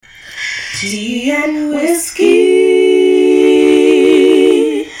Tea and whiskey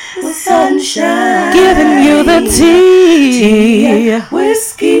with sunshine. Giving you the tea and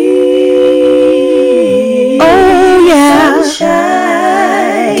whiskey. Oh yeah.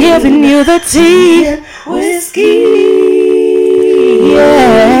 Sunshine. Giving you the tea and whiskey.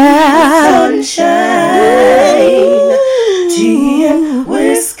 Yeah. Sunshine. Tea and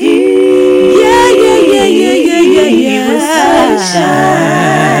whiskey. With sunshine.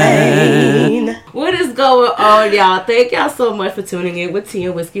 What is going on, y'all? Thank y'all so much for tuning in with Tea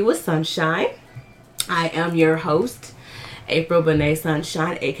and Whiskey with Sunshine. I am your host, April Benet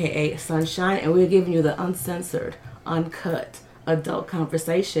Sunshine, aka Sunshine, and we're giving you the uncensored, uncut, adult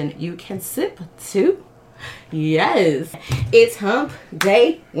conversation you can sip to. Yes, it's Hump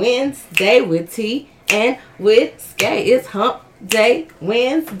Day Wednesday with Tea and Whiskey. It's Hump Day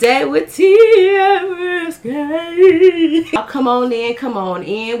Wednesday with Tea and Whiskey. Come on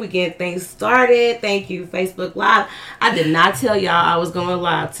in. We get things started. Thank you, Facebook Live. I did not tell y'all I was going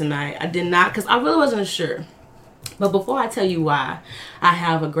live tonight. I did not, because I really wasn't sure. But before I tell you why, I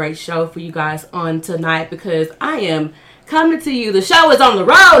have a great show for you guys on tonight, because I am coming to you. The show is on the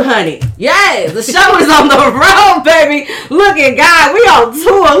road, honey. Yes, the show is on the road, baby. Look at God. We on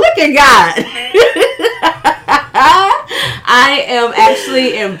tour. Look at God. I am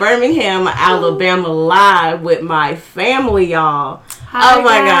actually in Birmingham, Alabama, live with my family, y'all. Hi, oh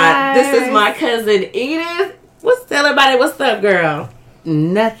my guys. God. This is my cousin Edith. Tell everybody what's up, girl?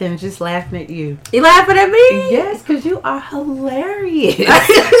 Nothing, just laughing at you. You laughing at me? Yes, because you are hilarious.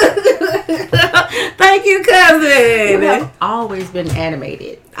 Thank you, cousin. You have always been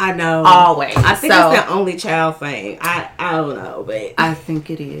animated. I know. Always. I think it's the only child thing. I don't know, but I think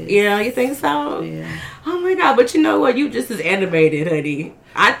it is. Yeah, you think so? Yeah. Oh my God, but you know what? You just as animated, honey.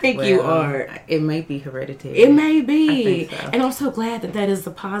 I think you are. It may be hereditary. It may be. I think so. And I'm so glad that is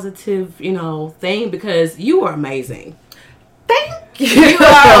a positive, thing, because you are amazing. Thank you. You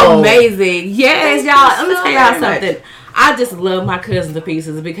are amazing. Yes, Thank y'all. you Let me so tell y'all very something. much. I just love my cousin to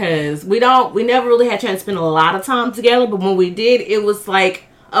pieces, because we never really had a chance to spend a lot of time together, but when we did, it was like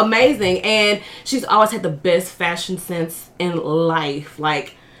amazing. And she's always had the best fashion sense in life.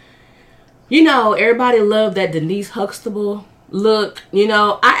 Like, everybody loved that Denise Huxtable look.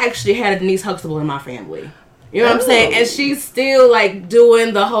 I actually had a Denise Huxtable in my family. You know what I'm saying? And she's still like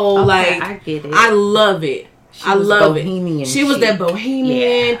doing the whole I get it. I love it. I love bohemian it. She was that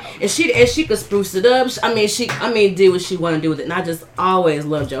bohemian, and she could spruce it up. I mean, did what she wanted to do with it, and I just always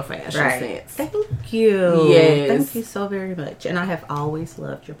loved your fashion sense. Thank you. Yes. Thank you so very much. And I have always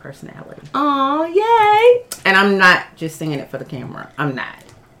loved your personality. Oh, yay! And I'm not just saying it for the camera. I'm not.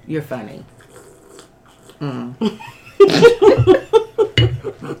 You're funny.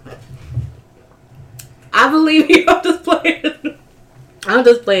 I believe you. I'm just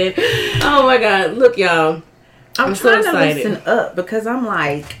playing. Oh my God! Look, y'all. I'm so trying excited. to listen up because I'm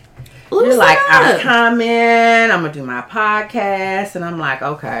like, Listen you're like, up. I'm coming, I'm going to do my podcast, and I'm like,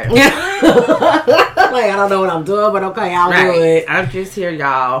 okay. Like, I don't know what I'm doing, but okay, I'll do it. I'm just here,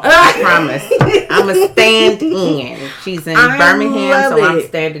 y'all. I promise. I'm going to stand in. She's in Birmingham, so I'm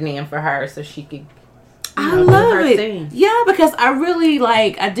standing in for her so she could I do love her it. thing. Yeah, because I really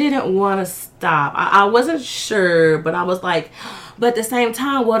I didn't want to stop. I wasn't sure, but I was like, but at the same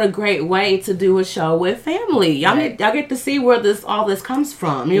time, what a great way to do a show with family. Y'all get to see where all this comes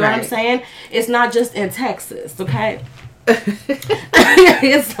from. You know what I'm saying? It's not just in Texas, okay?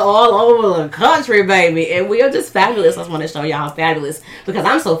 It's all over the country, baby, and we are just fabulous. I just want to show y'all how fabulous, because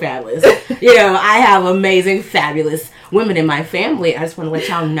I'm so fabulous. I have amazing, fabulous women in my family. I just want to let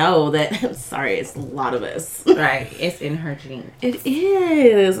y'all know that. Sorry, it's a lot of us. Right, it's in her genes. It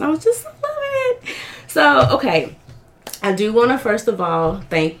is. I was just loving it. So, okay. I do want to first of all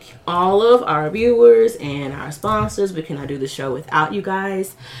thank all of our viewers and our sponsors. We cannot do the show without you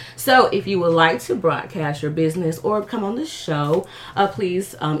guys. So if you would like to broadcast your business or come on the show,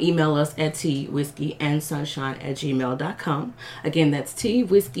 please email us at teawhiskeyandsunshine@gmail.com. Again, that's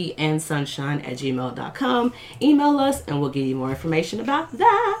teawhiskeyandsunshine@gmail.com. Email us and we'll give you more information about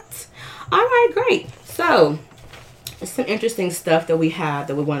that. All right, great. So some interesting stuff that we have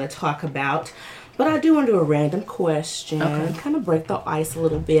that we want to talk about. But I do want to do a random question. Okay. Kind of break the ice a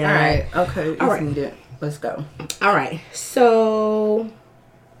little bit. All right. Okay. All right. Need it. Let's go. All right. So,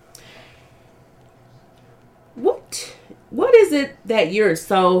 what is it that you're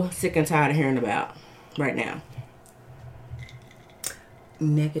so sick and tired of hearing about right now?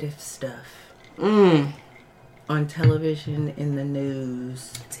 Negative stuff. On television, in the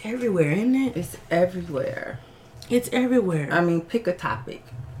news. It's everywhere, isn't it? It's everywhere. It's everywhere. I mean, pick a topic.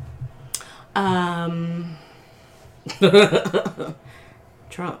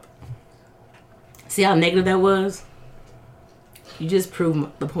 Trump. See how negative that was? You just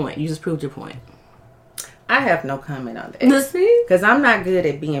proved the point. You just proved your point. I have no comment on that. Let's see. Because I'm not good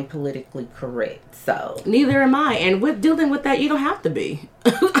at being politically correct. So Neither am I. And with dealing with that, you don't have to be.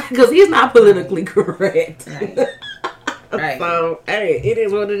 Because he's not politically correct. Right. Right. So, hey, it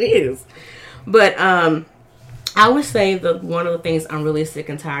is what it is. But I would say that one of the things I'm really sick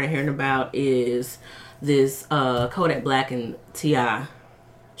and tired of hearing about is this Kodak Black and T.I.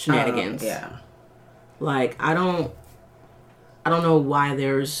 shenanigans. Yeah. Like, I don't know why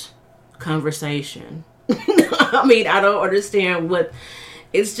there's conversation. I mean, I don't understand what.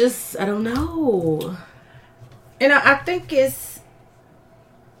 It's just, I don't know. You know, I think it's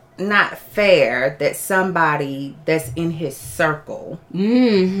not fair that somebody that's in his circle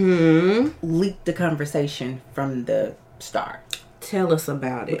leaked the conversation from the start. Tell us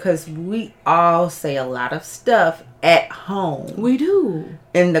about it. Because we all say a lot of stuff at home. We do.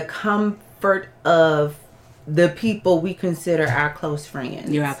 In the comfort of the people we consider our close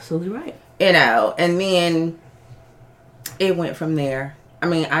friends. You're absolutely right. You know, and then it went from there. I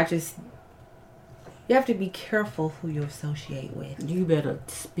mean, you have to be careful who you associate with. You better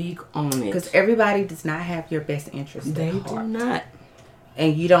speak on it. Because everybody does not have your best interest They at heart. do not.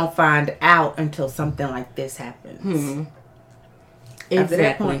 And you don't find out until something like this happens. After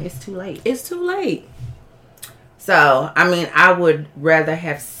that point, it's too late. It's too late. So, I mean, I would rather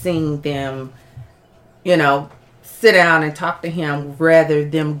have seen them, you know, sit down and talk to him rather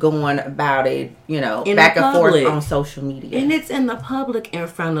them going about it, you know, In back the and forth public. on social media. And it's in the public in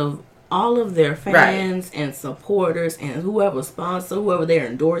front of all of their fans and supporters and whoever sponsor, whoever they're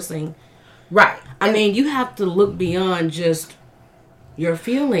endorsing. Right. I mean, you have to look beyond just your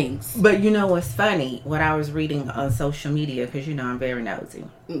feelings. But you know what's funny? What I was reading on social media, because you know I'm very nosy.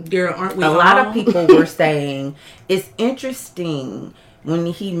 Girl, aren't we A all? lot of people were saying it's interesting when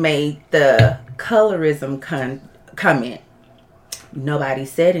he made the colorism comment. Nobody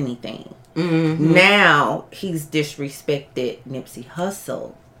said anything. Now he's disrespected Nipsey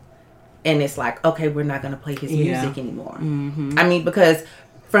Hussle. And it's like, okay, we're not going to play his music anymore. I mean, because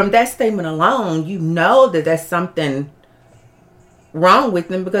from that statement alone, you know that there's something wrong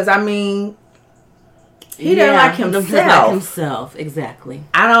with him. Because, I mean, he didn't like himself. Like himself, exactly.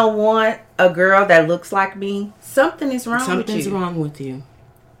 I don't want a girl that looks like me. Something is wrong with you. Something's wrong with you.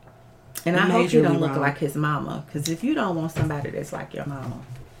 And I hope you don't Majorly look wrong. like his mama. Because if you don't want somebody that's like your mama.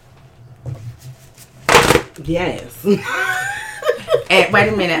 Yes. And wait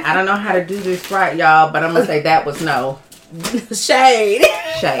a minute. I don't know how to do this right, y'all. But I'm going to say that was no Shade.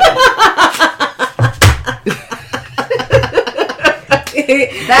 shade.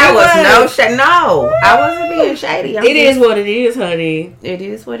 That was no shade. No. I wasn't being shady. It is what it is, honey. It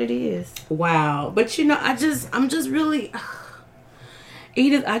is what it is. Wow. But you know, I'm just really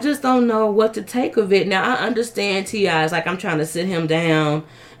Edith, I just don't know what to take of it. Now I understand T.I.'s like I'm trying to sit him down.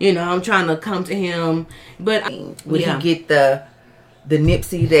 You know, I'm trying to come to him. But Would he get the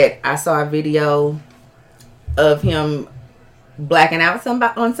Nipsey that I saw a video of him blacking out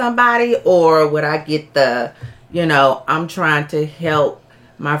on somebody, or would I get the, you know, I'm trying to help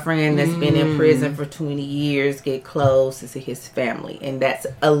my friend that's been in prison for 20 years get close to his family, and that's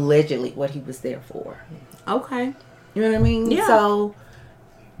allegedly what he was there for. Okay. You know what I mean? Yeah. So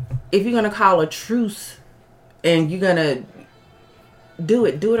if you're gonna call a truce and you're gonna do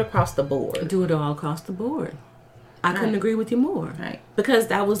it across the board. Do it all across the board. I couldn't agree with you more. Right. Because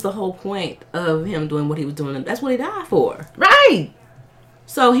that was the whole point of him doing what he was doing. That's what he died for. Right.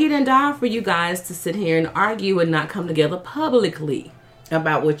 So he didn't die for you guys to sit here and argue and not come together publicly.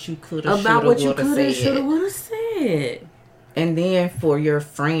 About what you could have, About what you could have, should have, would have said. And then for your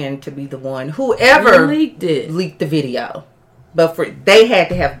friend to be the one, whoever leaked it. leaked the video. But they had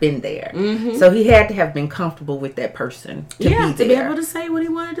to have been there. So he had to have been comfortable with that person to be there. To be able to say what he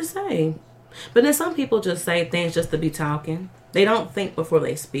wanted to say. But then some people just say things just to be talking. They don't think before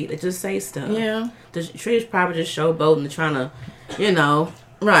they speak. They just say stuff. Yeah. She's probably just showboating and trying to, you know,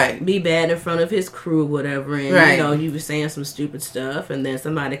 Right. be bad in front of his crew, whatever. And, Right. you know, you were saying some stupid stuff. And then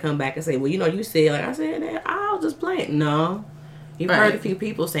somebody come back and say, well, you know, you said, like I said that. I'll just play it. No. You've heard a few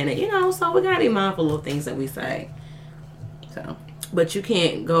people saying that, you know, so we got to be mindful of things that we say. So. But you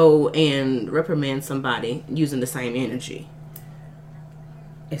can't go and reprimand somebody using the same energy.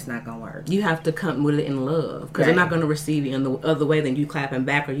 It's not going to work. You have to come with it in love. Because they're not going to receive you in the other way than you clapping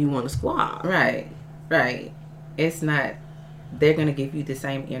back or you want to squab. Right. Right. It's not. They're going to give you the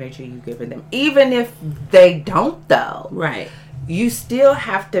same energy you're giving them. Even if they don't, though. Right. You still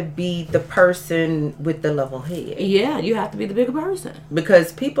have to be the person with the level head. Yeah, you have to be the bigger person.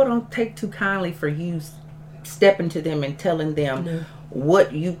 Because people don't take too kindly for you stepping to them and telling them No.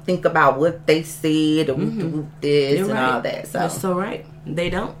 what you think about what they said, or this You're and right. all that. So That's so right. They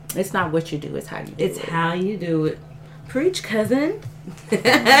don't. it's not what you do; it's how you do It's it. how you do it. Preach, cousin.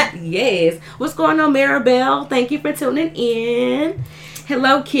 Yes. What's going on, Maribel? Thank you for tuning in.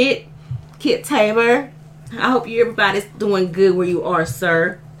 Hello, Kit Taylor. I hope everybody's doing good where you are,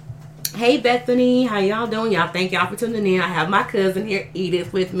 sir. Hey, Bethany. How y'all doing? Thank y'all for tuning in. I have my cousin here,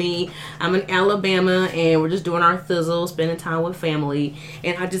 Edith, with me. I'm in Alabama, and we're just doing our thizzle, spending time with family.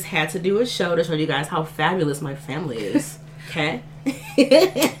 And I just had to do a show to show you guys how fabulous my family is. Okay?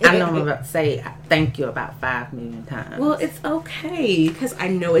 I know I'm about to say thank you about 5 million times. Well, it's okay because I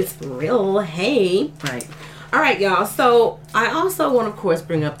know it's real. Hey. Right. All right, y'all. So I also want to, of course,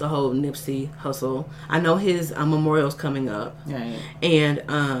 bring up the whole Nipsey Hussle. I know his memorial's coming up. Right. And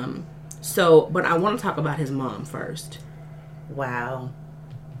but I want to talk about his mom first. Wow.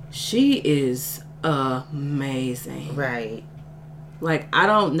 She is amazing. Right. Like, I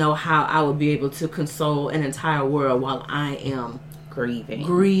don't know how I would be able to console an entire world while I am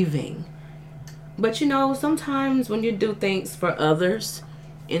grieving. But sometimes when you do things for others,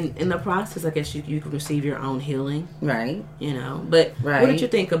 in the process, I guess you can receive your own healing. Right. But Right. what did you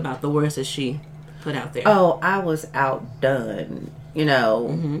think about the words that she put out there? Oh, I was outdone.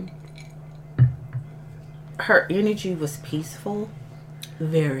 Her energy was peaceful.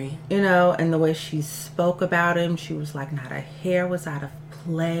 Very. And the way she spoke about him, she was like, not a hair was out of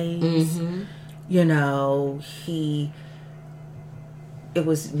place. It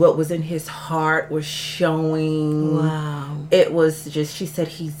was what was in his heart was showing. Wow. It was just, she said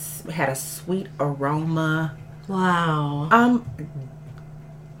he had a sweet aroma. Wow.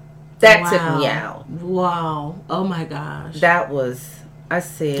 That took me out. Wow. Oh my gosh. That was, I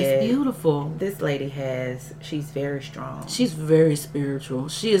said, it's beautiful. This lady she's very strong. She's very spiritual.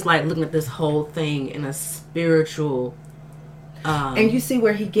 She is like looking at this whole thing in a spiritual and you see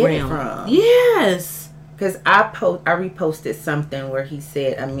where he get realm. it from. Yes. Because I reposted something where he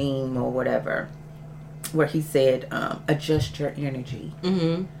said, a meme or whatever, where he said, adjust your energy.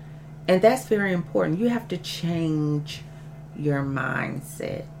 Mm-hmm. And that's very important. You have to change your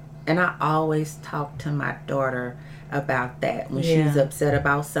mindset. And I always talk to my daughter about that when she's upset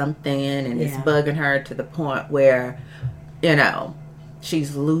about something and it's bugging her to the point where,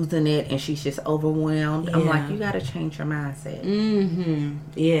 she's losing it and she's just overwhelmed. I'm like, you got to change your mindset. Mm-hmm.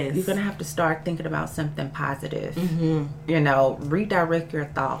 Yes. You're going to have to start thinking about something positive. Mm-hmm. Redirect your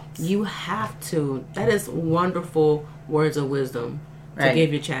thoughts. You have to. That is wonderful words of wisdom to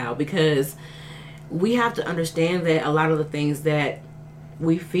give your child, because we have to understand that a lot of the things that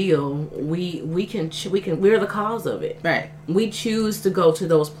we feel, we're the cause of it. Right. We choose to go to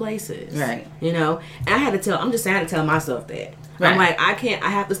those places. Right. And I had to tell myself that. Right. I'm like, I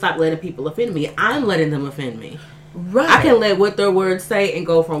have to stop letting people offend me. I'm letting them offend me. Right. I can let what their words say and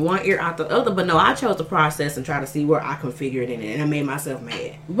go from one ear out the other, but no, I chose the process and try to see where I can figure it in, and I made myself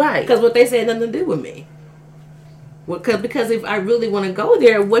mad. Right. Because what they said had nothing to do with me. Because if I really want to go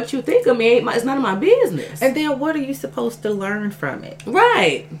there, what you think of me, it's none of my business. And then what are you supposed to learn from it?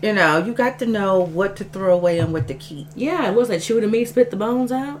 Right. You got to know what to throw away and what to keep. Yeah, what's that? Chew the meat, spit the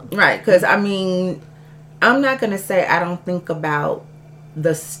bones out? Right. Because, I'm not going to say I don't think about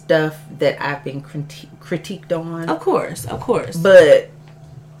the stuff that I've been critiqued on. Of course. But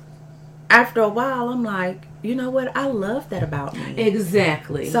after a while, I'm like, you know what? I love that about me.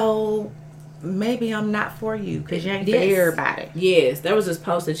 Exactly. So maybe I'm not for you because you ain't for everybody. Yes, there was this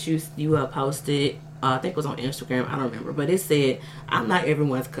post that you posted. I think it was on Instagram. I don't remember, but it said, "I'm not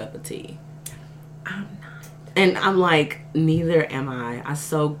everyone's cup of tea." I'm not, and I'm like, neither am I. I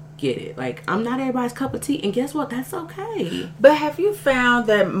so get it. Like, I'm not everybody's cup of tea, and guess what? That's okay. But have you found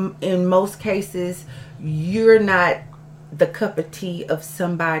that in most cases, you're not the cup of tea of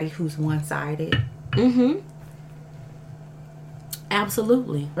somebody who's one-sided? Mm-hmm.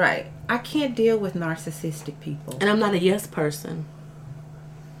 Absolutely. Right. I can't deal with narcissistic people. And I'm not a yes person.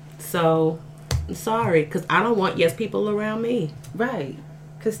 So, I'm sorry, because I don't want yes people around me. Right.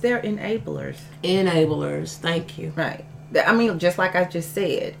 Because they're enablers. Enablers. Thank you. Right. Just like I just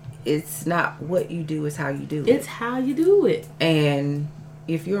said, it's not what you do, it's how you do it. It's how you do it. And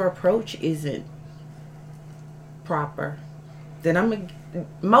if your approach isn't proper, then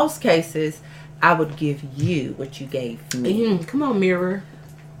most cases, I would give you what you gave me. Come on, mirror.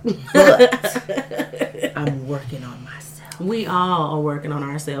 But I'm working on myself. We all are working on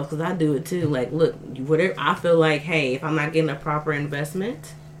ourselves, because I do it too. Like, look, whatever I feel like, hey, if I'm not getting a proper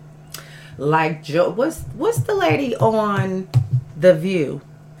investment, like what's the lady on The View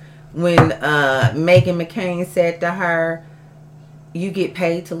when Meghan McCain said to her, "You get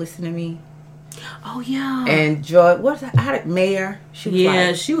paid to listen to me." Oh yeah. And Joy, how did Mayor? She was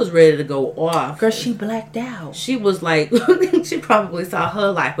like, she was ready to go off. girl, she blacked out. She was like, she probably saw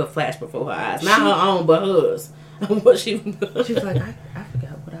her life but flash before her eyes. Not her own, but hers. What she was like, I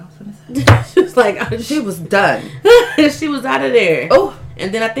forgot what I was going to say. She was like, she was done. She was out of there. Oh.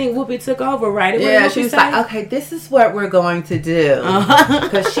 And then I think Whoopi took over, right? Yeah, she was like, okay, this is what we're going to do.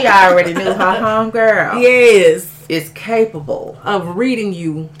 Because she already knew her homegirl. Yes. Is capable of reading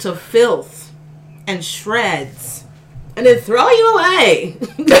you to filth and shreds. And then throw you away.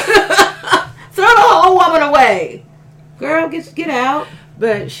 Throw the whole woman away. Girl, get out.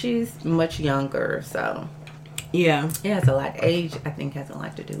 But she's much younger, so. Yeah. It has a lot. Age, I think, has a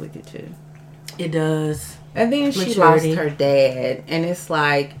lot to do with it, too. It does. And then she lost her dad. And it's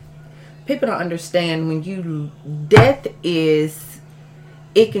like, people don't understand death is,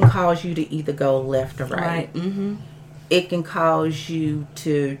 it can cause you to either go left or right. Mm-hmm. It can cause you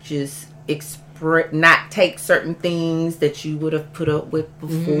to just not take certain things that you would have put up with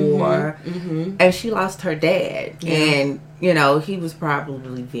before. Mm-hmm. And she lost her dad. Yeah. And, he was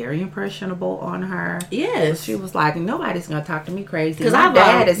probably very impressionable on her. Yes. She was like, nobody's going to talk to me crazy. Because my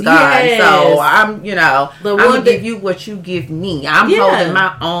dad is gone. Yes. So I'm, I'm going to give you what you give me. I'm holding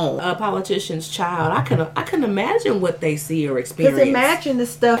my own. A politician's child. I can imagine what they see or experience. Because imagine the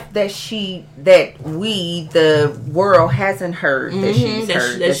stuff that the world hasn't heard, that she's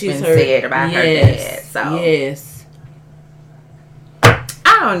heard, that's been said about her dad. So yes.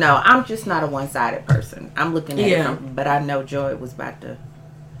 I don't know. I'm just not a one-sided person. I'm looking at it but I know Joy wanted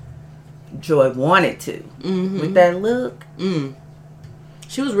to. Mm-hmm. With that look.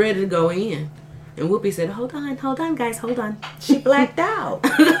 She was ready to go in. And Whoopi said, hold on, guys, hold on. She blacked out.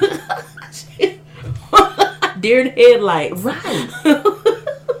 Deer in headlights. Right.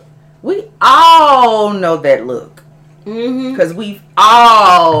 We all know that look. Because we've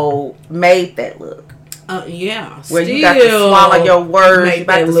all made that look. Yeah. Where you got to swallow your words, you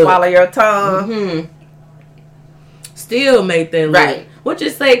about to swallow your tongue. Mm-hmm. Still make that look. Right. What you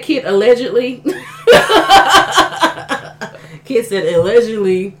say, Kid, allegedly? Kid said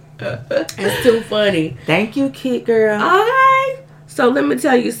allegedly. It's too funny. Thank you, Kid girl. Alright. So let me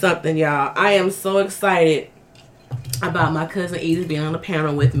tell you something, y'all. I am so excited about my cousin Edith being on the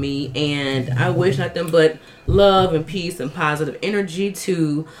panel with me, and I wish nothing but love and peace and positive energy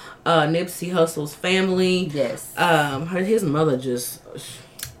to Nipsey Hussle's family. Yes. His mother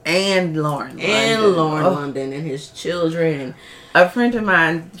and Lauren London and his children. A friend of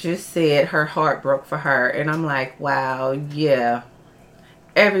mine just said her heart broke for her, and I'm like, wow, yeah.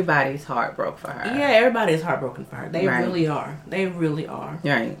 Everybody's heart broke for her. Yeah, everybody's heartbroken for her. They really are. They really are.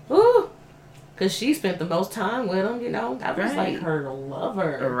 Right. Ooh. Because she spent the most time with him, That was like her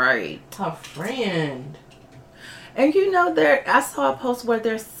lover. Right. Her friend. And I saw a post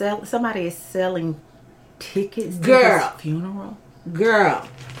where somebody is selling tickets to his funeral. Girl.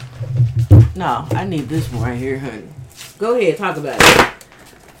 No, I need this one right here, honey. Go ahead, talk about it.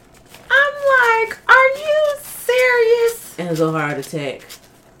 I'm like, are you serious? And it's a heart attack.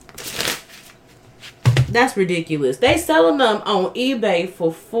 That's ridiculous. They selling them on eBay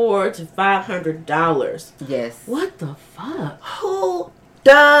for $400 to $500. Yes. What the fuck? Who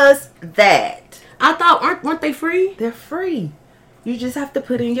does that? I thought weren't they free? They're free. You just have to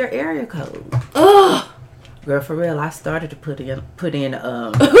put in your area code. Ugh. Girl, for real, I started to put in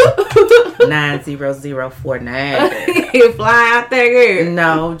 90049. You fly out there, girl.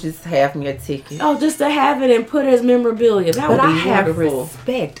 No, just have me a ticket. Oh, just to have it and put it as memorabilia. That would be wonderful. Have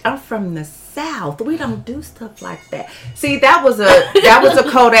respect. I'm from the South. We don't do stuff like that. See, that was a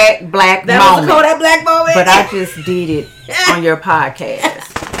Kodak Black moment. That was a Kodak Black moment. But I just did it on your podcast.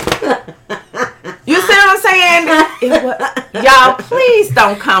 You see what I'm saying? Y'all, please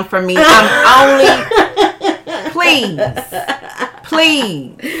don't come for me. Please.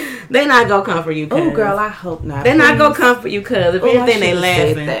 They not gonna come for you, cuz. Oh, girl, I hope not. They're not gonna come for you, cuz. If anything, they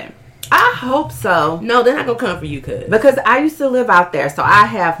laughing. I hope so. No, they're not gonna come for you, cuz. Because I used to live out there, so I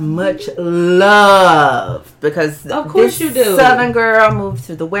have much love. Because of course you do. Southern girl moved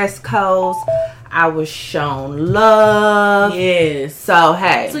to the West Coast. I was shown love. Yes. So,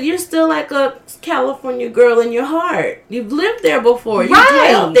 hey. So you're still like a California girl in your heart. You've lived there before. You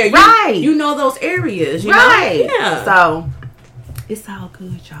dwelled there. You know those areas. You know? Yeah. So, it's all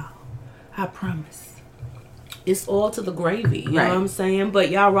good, y'all. I promise. It's all to the gravy. You know what I'm saying? But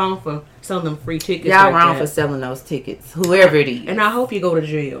y'all wrong for selling them free tickets. Y'all wrong for selling those tickets. Whoever it is. And I hope you go to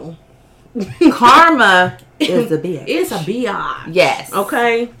jail. Karma is a bitch. It's a biatch. Yes.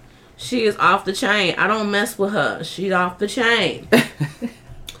 Okay? She is off the chain. I don't mess with her. She's off the chain.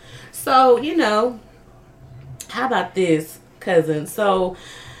 So, how about this, cousin? So,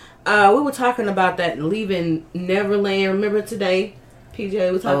 we were talking about that leaving Neverland. Remember today,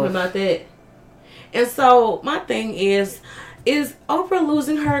 PJ was talking about that. And so my thing is Oprah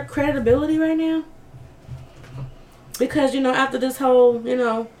losing her credibility right now? Because, after this whole,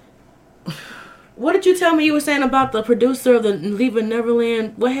 what did you tell me you were saying about the producer of the Leaving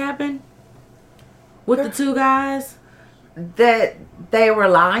Neverland? What happened with the two guys? That they were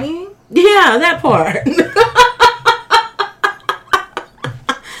lying? Yeah, that part.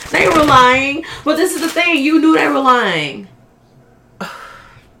 They were lying. But this is the thing. You knew they were lying.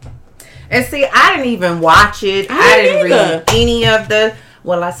 And see, I didn't even watch it. I didn't read any of the...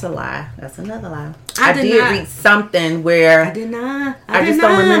 Well, that's a lie. That's another lie. I did read something where... I did not. I just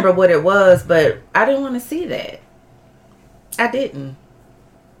don't remember what it was, but I didn't want to see that. I didn't.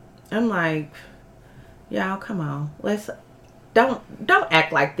 I'm like, y'all, come on. Don't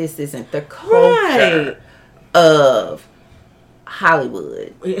act like this isn't the culture of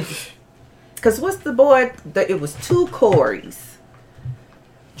Hollywood. Because what's the boy? It was two Corys.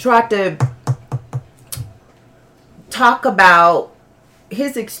 Tried to talk about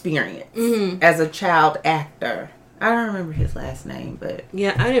his experience as a child actor. I don't remember his last name, but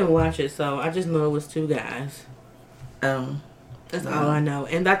yeah, I didn't watch it, so I just know it was two guys. That's all I know.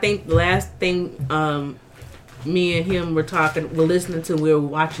 And I think the last thing me and him were listening to, we were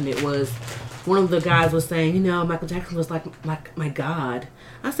watching it, was one of the guys was saying, Michael Jackson was like my God.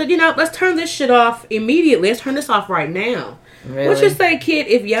 I said, let's turn this shit off immediately. Let's turn this off right now. Really? What you say, kid?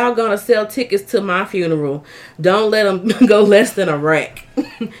 If y'all gonna sell tickets to my funeral, don't let them go less than a rack.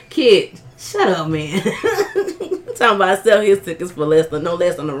 Kid, shut up, man. Talking about sell his tickets for no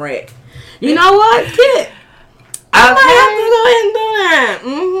less than a rack. You know what, kid? I might have to go ahead and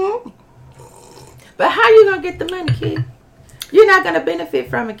do that. But how you gonna get the money, kid? You're not gonna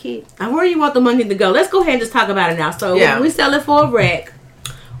benefit from it, kid. And where do you want the money to go? Let's go ahead and just talk about it now. So when we sell it for a rack,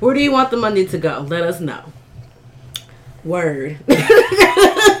 where do you want the money to go? Let us know. Word.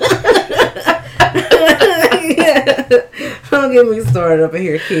 Don't get me started up in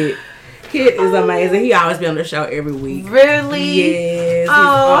here, Kid. Kid is amazing. He always be on the show every week. Really? Yes. Oh,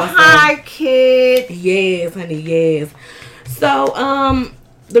 awesome. Hi, Kid. Yes, honey, yes. So,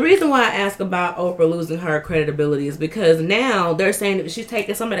 the reason why I ask about Oprah losing her credibility is because now they're saying that she's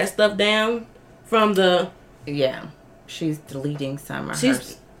taking some of that stuff down from the... Yeah. She's deleting some of her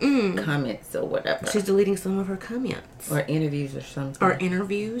comments or whatever. She's deleting some of her comments. Or interviews or something. Or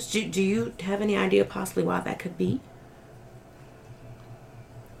interviews. Do you have any idea possibly why that could be?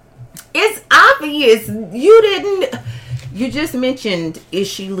 It's obvious. You just mentioned, is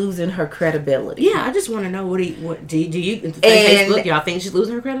she losing her credibility? Yeah, I just want to know what do you Facebook, y'all think she's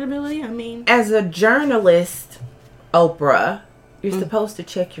losing her credibility? I mean, as a journalist, Oprah, you're supposed to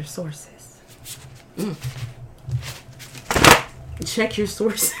check your sources. Check your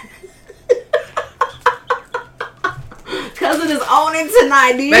sources. Cousin is on it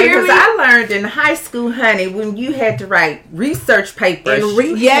tonight. Do you hear me? Because I learned in high school, honey, when you had to write research papers,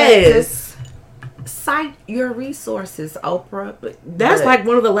 yes, cite your resources, Oprah. That's like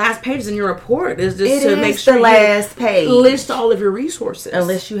one of the last pages in your report. Is just to make sure the last page. List all of your resources,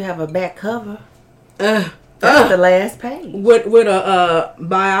 unless you have a back cover. That's the last page with a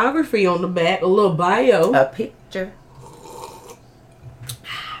biography on the back, a little bio, a picture.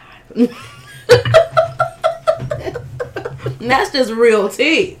 That's just real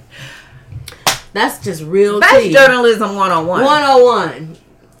tea. That's just real tea. That's journalism 101. 101.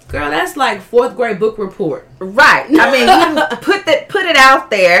 Girl, that's like 4th grade book report. Right. I mean, you put it out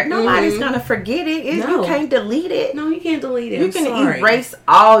there. Nobody's going to forget it. You can't delete it. No, you can't delete it. You can erase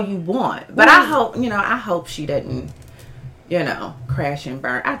all you want. But I hope she doesn't, crash and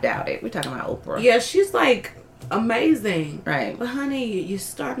burn. I doubt it. We're talking about Oprah. Yeah, she's like amazing. Right. But honey, you're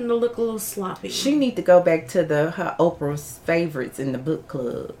starting to look a little sloppy. She need to go back to her Oprah's favorites in the book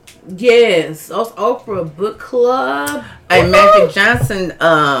club. Yes. Oprah book club. And Magic Johnson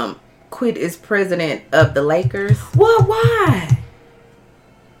quit as president of the Lakers. Well, why?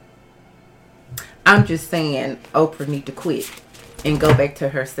 I'm just saying Oprah need to quit and go back to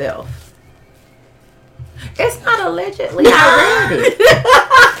herself. It's not allegedly. I read it.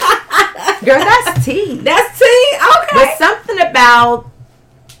 Girl, that's tea. That's tea? Okay. But something about,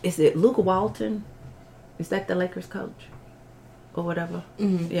 is it Luke Walton? Is that the Lakers coach? Or whatever?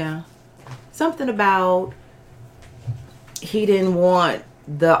 Mm-hmm. Yeah. Something about he didn't want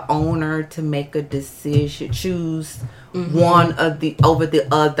the owner to make a decision, choose one of the over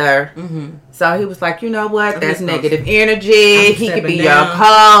the other. So he was like, you know what? That's negative energy. He could be your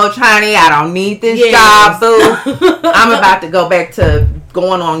coach, honey. I don't need this job, boo. I'm about to go back to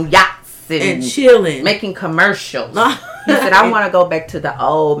going on yachts and chilling, making commercials. He said, I want to go back to the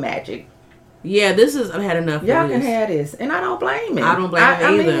old Magic. Yeah, this is. I've had enough. Y'all of can this. have this. And I don't blame him. I don't blame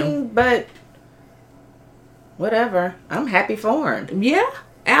him either. I mean, but whatever. I'm happy for him. Yeah,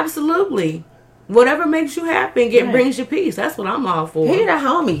 absolutely. Whatever makes you happy and Right. brings you peace. That's what I'm all for. He the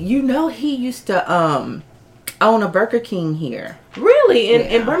homie. You know he used to own a Burger King here. Really? In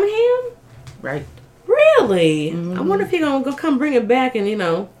Yeah. Birmingham? Right. Really? Mhm. I wonder if he gonna come bring it back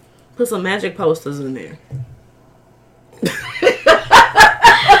and, put some magic posters in there.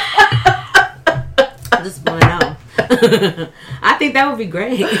 Just want to know. I think that would be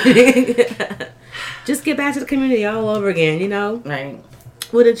great. Just get back to the community all over again, Right.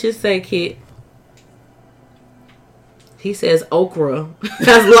 What did you say, kid? He says okra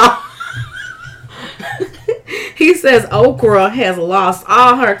has lost. He says okra has lost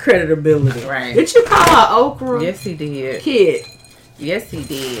all her credibility. Right. Did you call her okra? Yes, he did. Kid. Yes, he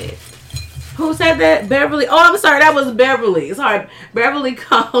did. Who said that? Beverly. Oh, I'm sorry. That was Beverly. Sorry. Beverly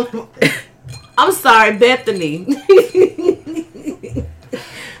called. I'm sorry, Bethany.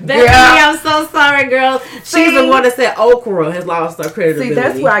 Bethany, I'm so sorry, girl. She's the one that said okra has lost her credibility. See,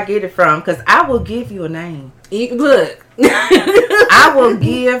 that's where I get it from. Because I will give you a name. Look. I will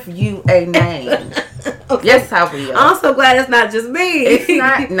give you a name. Okay. Yes, I will. I'm so glad it's not just me. It's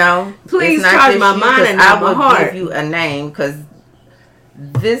not. No. Please it's not charge just my you, mind 'cause and not I my will heart. give you a name because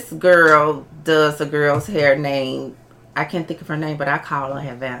this girl does a girl's hair name. I can't think of her name, but I call her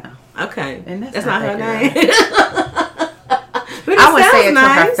Havana. Okay. And that's not her that name. But I would sounds say it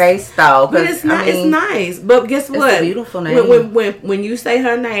nice. to her face though. But it's not. It's nice. But guess it's what? a beautiful name. When you say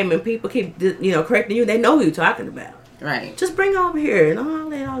her name and people keep correcting you, they know who you're talking about. Right. Just bring her over here and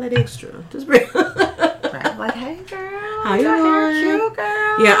all that extra. Just bring. Right. I'm like, hey girl, How you your hair doing? cute,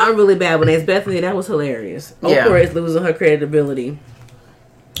 girl. Yeah, I'm really bad with names. Bethany, that was hilarious. Yeah. Oprah is losing her credibility.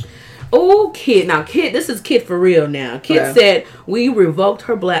 Oh, Kid. Now, Kid, this is Kid for real now. Kid Yeah. said, we revoked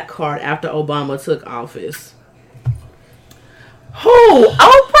her black card after Obama took office. Who?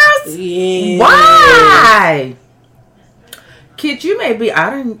 Oprah's? Yeah. Why? Kid, you may be.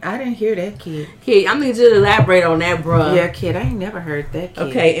 I didn't hear that, kid. Kid, I need you to elaborate on that, bruh. Yeah, kid, I ain't never heard that, kid.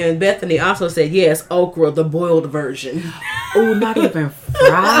 Okay, and Bethany also said, yes, okra, the boiled version. Oh, not even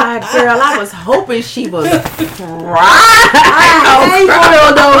fried, girl. I was hoping she was fried. I hate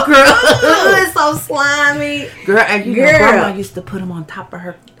boiled okra. It's so slimy. Girl, and you know, Girl. grandma used to put them on top of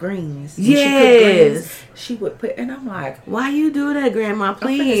her greens. When she cooked Yes. greens, she would put, and I'm like, Why you do that, Grandma? I'm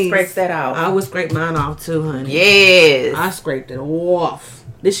Please. finna scrape that off. I would scrape mine off too, honey. Yes. I scraped it off.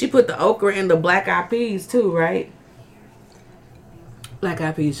 Did she put the okra in the black eyed peas too, right? Black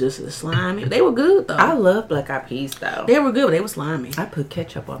eyed peas just as slimy. They were good though. I love black eyed peas, though. They were good, but they were slimy. I put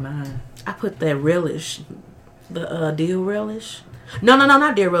ketchup on mine. I put that relish. The dill relish. No,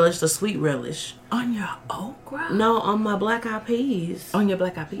 not dill relish, the sweet relish. On your okra? No, on my black eyed peas. On your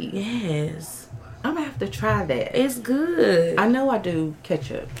black eyed peas? Yes. I'm going to have to try that. It's good. I know I do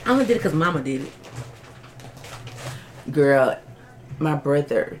ketchup. I only did it because Mama did it. Girl, my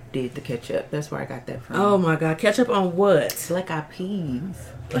brother did the ketchup. That's where I got that from. Oh my God. Ketchup on what? Black eyed peas.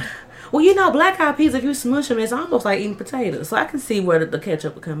 Well, black eyed peas, if you smush them, it's almost like eating potatoes. So I can see where the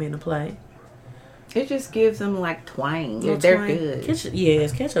ketchup would come into play. It just gives them like twang. Little They're twang. good. Ketchup,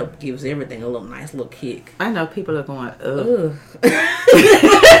 yes, ketchup gives everything a little nice little kick. I know people are going, ugh. Ugh.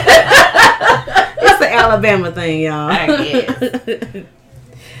 It's the Alabama thing, y'all. I guess.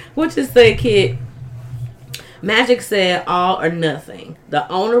 What you say, kid? Magic said all or nothing. The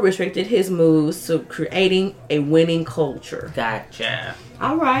owner restricted his moves to creating a winning culture. Gotcha.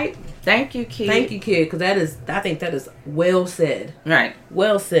 All right. Thank you, kid. Thank you, kid, because I think that is well said. Right.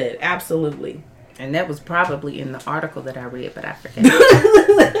 Well said. Absolutely. And that was probably in the article that I read, but I forget.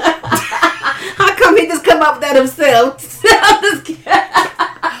 How come he just come up with that himself? I'm just kidding. That's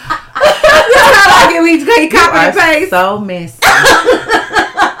how I get me he copy and paste. So messy.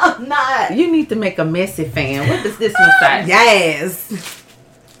 I'm not. You need to make a messy fan. What does this one say? Yes.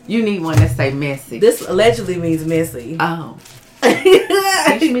 You need one that say messy. This allegedly means messy. Oh.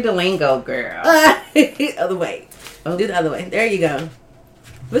 Teach me the lingo, girl. Other way. Oh. Do the other way. There you go.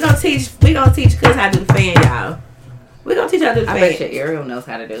 We're gonna teach cuz how to do the fan, y'all. We're gonna teach how to do the I fan. bet you Ariel knows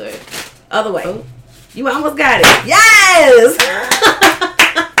how to do it. Other way. Oh. You almost got it. Yes!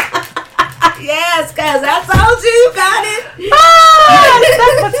 Yes, cuz I told you you got it. Oh,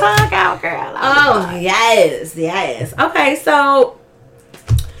 stuck my tongue out, girl. Oh, yes. Okay, so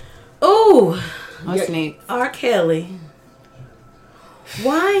ooh. What's next? R. Kelly.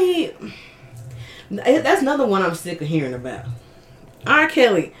 Why? That's another one I'm sick of hearing about. R.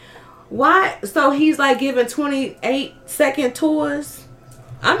 Kelly. Why? So he's like giving 28-second tours?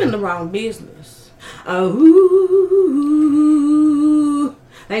 I'm in the wrong business. Oh,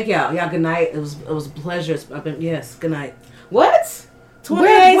 thank y'all. Y'all, good night. It was a pleasure. Yes, good night. What?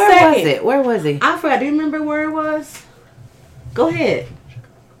 28 Where seconds. was it? Where was he? I forgot. Do you remember where it was? Go ahead.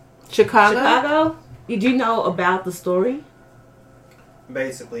 Chicago? Did you know about the story?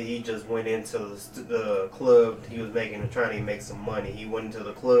 Basically, he just went into the club. He was trying to make some money. He went into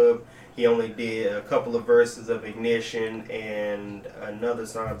the club. He only did a couple of verses of Ignition and another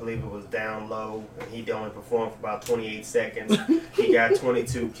song. I believe it was Down Low. And he only performed for about 28 seconds. He got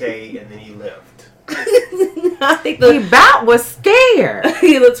 $22K and then he left. I think He about was scared. I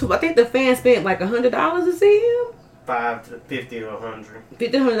think the fans spent like $100 to see him. $50 to $100.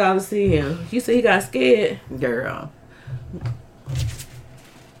 $100 to see him. You said he got scared. Girl.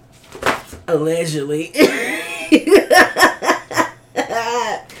 Allegedly.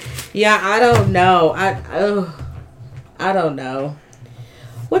 Yeah, I don't know. I don't know.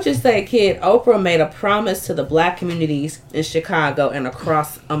 What you say, kid? Oprah made a promise to the black communities in Chicago and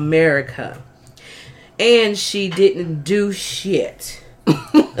across America. And she didn't do shit.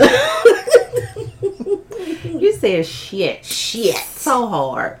 You said shit. Shit. So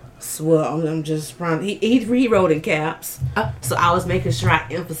hard. Well, I'm just trying. He wrote in caps. So I was making sure I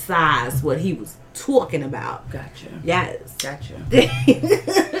emphasized what he was talking about. Gotcha. Yes. Gotcha.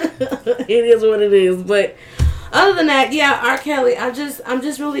 It is what it is. But other than that, yeah, R. Kelly, I'm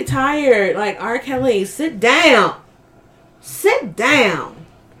just really tired. Like, R. Kelly, sit down. Sit down.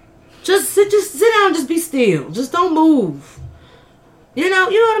 Just sit down, just be still. Just don't move. You know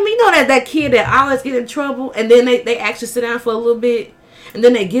what I mean? You know that kid that always get in trouble and then they actually sit down for a little bit and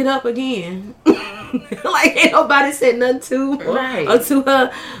then they get up again. Like, ain't nobody said nothing to Right. or to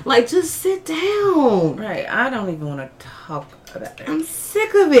her. Like, just sit down. Right. I don't even want to talk about it. I'm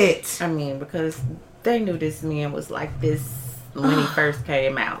sick of it. I mean, because they knew this man was like this when he first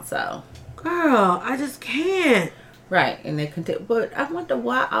came out, so. Girl, I just can't. Right. And they continue. But I wonder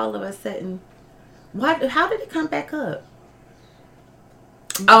why all of a sudden, how did it come back up?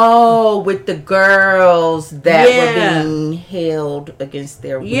 Oh, with the girls that were being held against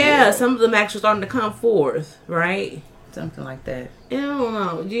their will. Yeah, some of them actually starting to come forth, right? Something like that. I don't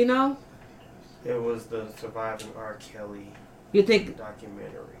know. Do you know? It was the Surviving R. Kelly You think?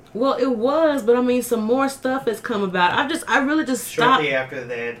 documentary. Well, it was, but I mean, some more stuff has come about. I really just stopped. Shortly after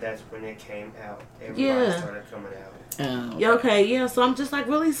that, that's when it came out. Everybody started coming out. Oh. Yeah, okay, yeah. So I'm just like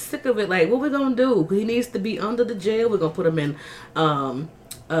really sick of it. Like, what we gonna do? He needs to be under the jail. We're gonna put him in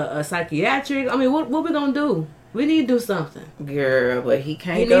a psychiatric. I mean, what we gonna do? We need to do something. Girl, but he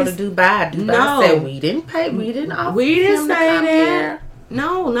can't He go needs- to Dubai. Dubai No. said we didn't pay. We didn't offer We didn't him to say come that. here.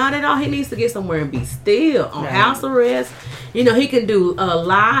 No, not at all. He needs to get somewhere and be still on Right. house arrest. You know, he can do a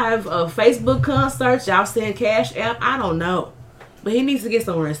live Facebook concerts. Y'all send Cash App. I don't know, but he needs to get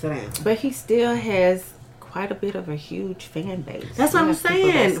somewhere and sit down. But he still has quite a bit of a huge fan base. That's what He I'm has people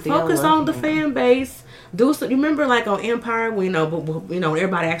that saying. still Focus love on the him. fan base. Do some. You remember, like on Empire, when when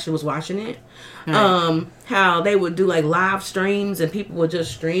everybody actually was watching it. Right. How they would do like live streams and people would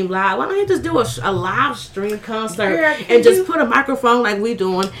just stream live. Why don't you just do a live stream concert Girl, and just put a microphone like we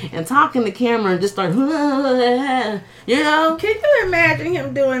doing and talk in the camera and just start, you know? Can you imagine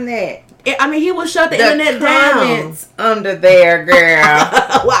him doing that? I mean, he would shut the, The internet down. comments under there, girl.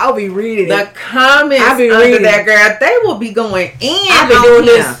 Well, I'll be reading The it. comments I be under reading. there, girl. They will be going in. I've been on doing him.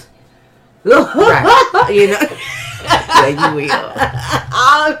 this. Right. You know? Yeah, you will.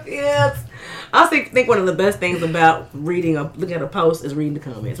 Oh, yes. I think one of the best things about looking at a post is reading the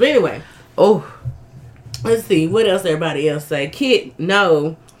comments. But anyway, Oh, let's see what else everybody else say. Kid,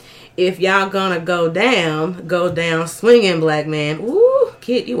 no, if y'all gonna go down swinging, black man. Ooh,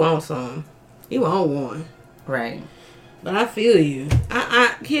 kid, you want some? You want one? right. But I feel you.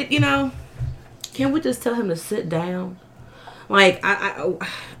 Kid, you know, can we just tell him to sit down? Like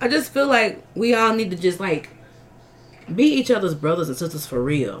I just feel like we all need to just like be each other's brothers and sisters for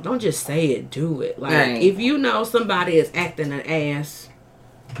real. Don't just say it, do it. Like, Right. if you know somebody is acting an ass,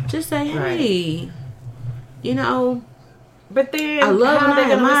 just say, hey, you know, But then, I love how and they I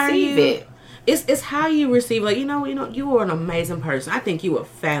gonna admire receive you. it? It's how you receive. Like, you know, you are an amazing person. I think you are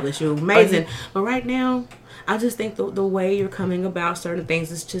fabulous. You're amazing. But right now, I just think the way you're coming about certain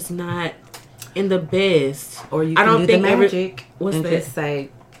things is just not in the best. Or you I can don't do think the every- magic what's and that? just say,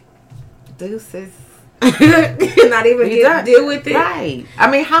 deuces. Not even deal with it. Right. I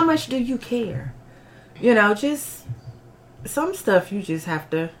mean, how much do you care? You know, just some stuff you just have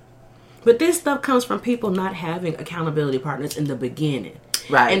to. But this stuff comes from people not having accountability partners in the beginning.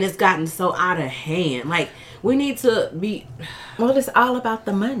 Right. And it's gotten so out of hand. Like, we need to be... Well, it's all about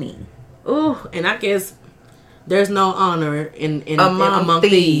the money. Ooh, and I guess there's no honor in Among among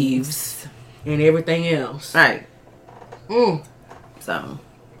thieves. and everything else. Right. Mm. So.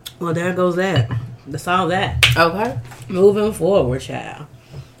 Well, there goes that. That's all that. Okay. Moving forward, child.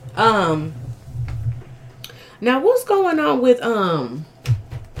 Now what's going on with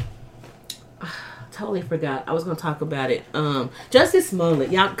totally forgot. I was gonna talk about it. Jussie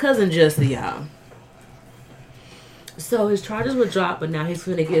Smollett, y'all, cousin Jussie, y'all. So his charges were dropped, but now he's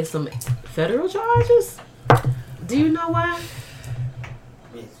gonna get some federal charges. Do you know why?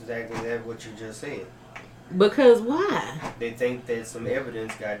 It's exactly that what you just said. Because why? They think that some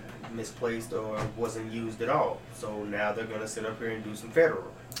evidence got misplaced or wasn't used at all. So now they're going to sit up here and do some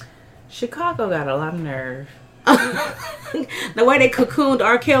federal. Chicago got a lot of nerve. The way they cocooned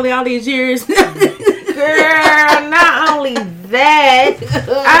R. Kelly all these years. Girl, not only that,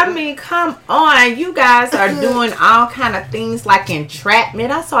 I mean, come on. You guys are doing all kind of things like entrapment.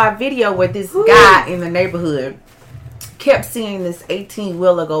 I saw a video where this guy in the neighborhood kept seeing this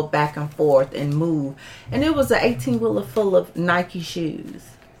 18-wheeler go back and forth and move. And it was an 18-wheeler full of Nike shoes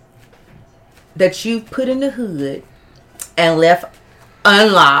that you put in the hood and left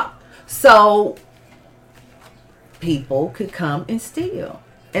unlocked so people could come and steal.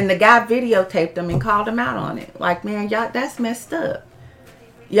 And the guy videotaped them and called them out on it. Like, man, y'all, that's messed up.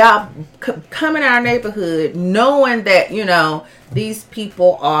 Y'all come in our neighborhood knowing that, you know, these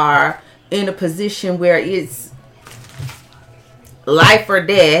people are in a position where it's life or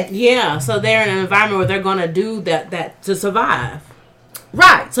death. Yeah, so they're in an environment where they're gonna do that to survive.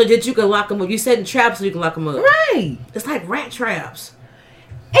 Right. So that you can lock them up. You set in traps so you can lock them up. Right. It's like rat traps.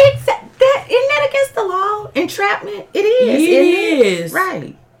 Isn't that against the law? Entrapment? It is. It is.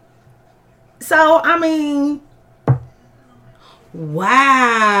 Right. So, I mean.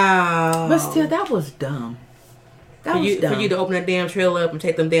 Wow. But still, that was dumb. That was dumb. For you to open that damn trail up and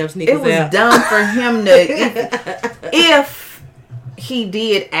take them damn sneakers out. It was dumb for him to. If he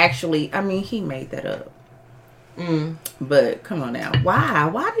did actually, I mean, he made that up. But come on now.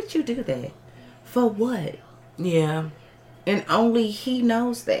 Why did you do that? For what? Yeah. And only he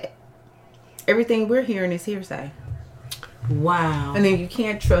knows that. Everything we're hearing is hearsay. Wow. And then you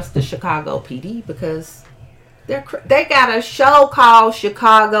can't trust the Chicago PD because they got a show called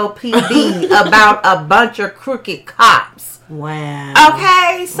Chicago PD about a bunch of crooked cops. Wow.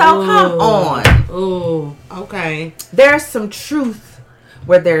 Okay, so come on. Oh, okay. There's some truth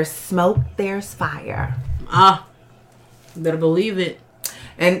where there's smoke, there's fire. Better believe it.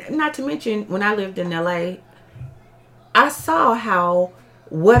 And not to mention, when I lived in LA, I saw how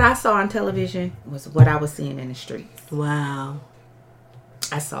what I saw on television was what I was seeing in the streets. Wow.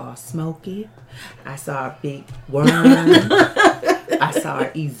 I saw Smokey. I saw Big Worm. I saw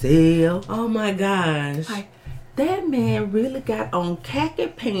Ezell. Oh my gosh. Like, that man really got on khaki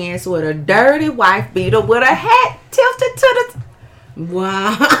pants with a dirty wife beater with a hat tilted to the...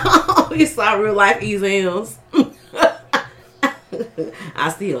 Wow. We saw real life Ezels.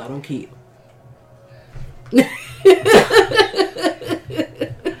 I don't keep.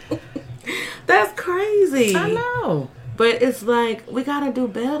 That's crazy. I know. But it's like, we gotta do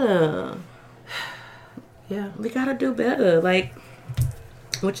better. Yeah. We gotta do better. Like,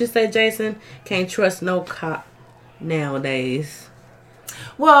 what you say, Jason? Can't trust no cop nowadays.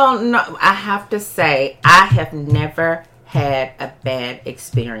 Well, no, I have to say, I have never had a bad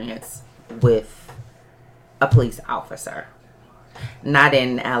experience with a police officer. Not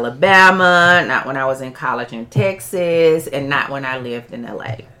in Alabama, not when I was in college in Texas, and not when I lived in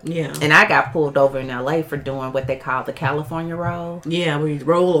LA. Yeah. And I got pulled over in LA for doing what they call the California roll. Yeah, where you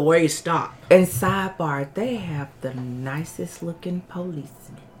roll or where you stop. And sidebar, they have the nicest looking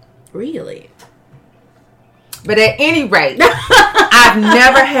policemen. Really? But at any rate, I've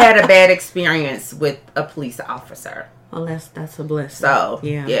never had a bad experience with a police officer. Well, that's a blessing. So,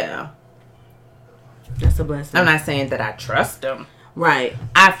 yeah. Yeah. That's a blessing. I'm not saying that I trust them. Right.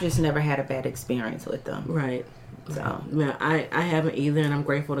 I've just never had a bad experience with them. Right. So, yeah, I haven't either, and I'm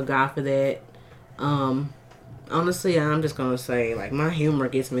grateful to God for that. Honestly, I'm just gonna say, like, my humor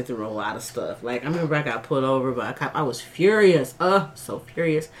gets me through a lot of stuff. Like, I remember I got pulled over by a cop. I was furious. So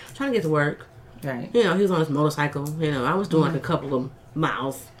furious. Trying to get to work. right. You know, he was on his motorcycle. You know, I was doing like a couple of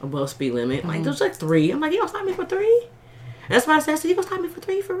miles above speed limit. Like, there's like 3. I'm like, you gonna stop me for 3? That's why I said, so you gonna stop me for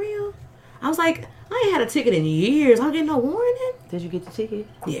 3 for real? I was like, I ain't had a ticket in years. I don't get no warning. Did you get the ticket?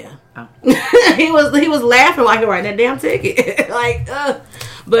 Yeah. Oh. he was laughing while he writing that damn ticket. Like,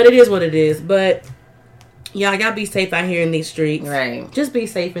 but it is what it is. But y'all be safe out here in these streets. Right. Just be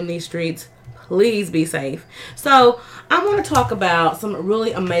safe in these streets. Please be safe. So I want to talk about some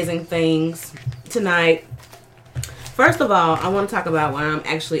really amazing things tonight. First of all, I want to talk about when I'm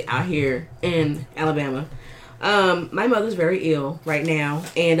actually out here in Alabama. My mother's very ill right now,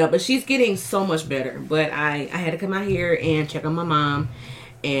 and but she's getting so much better. But I had to come out here and check on my mom,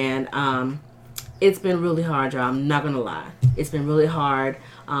 and it's been really hard, y'all. I'm not gonna lie, it's been really hard.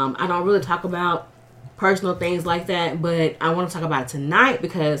 I don't really talk about personal things like that, but I want to talk about it tonight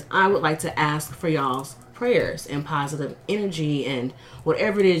because I would like to ask for y'all's prayers and positive energy and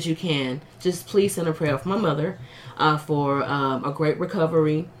whatever it is you can. Just please send a prayer for my mother for a great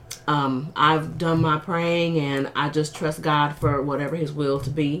recovery. I've done my praying, and I just trust God for whatever His will to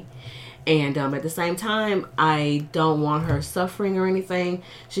be. And at the same time, I don't want her suffering or anything.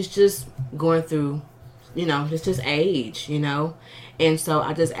 She's just going through, it's just age, And so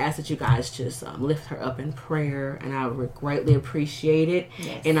I just ask that you guys just lift her up in prayer, and I would greatly appreciate it.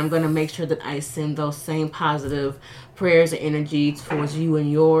 Yes. And I'm going to make sure that I send those same positive prayers and energy towards you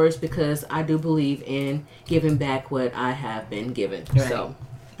and yours, because I do believe in giving back what I have been given. Right. So.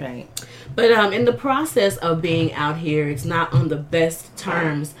 Right. But in the process of being out here, it's not on the best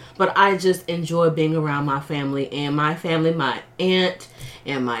terms, but I just enjoy being around my family. And my family, my aunt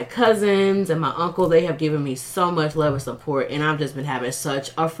and my cousins and my uncle, they have given me so much love and support, and I've just been having such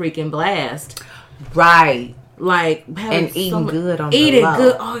a freaking blast. Right. Like, having And eating good on the eating low.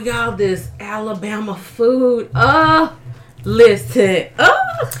 good. Oh, y'all, this Alabama food. Listen.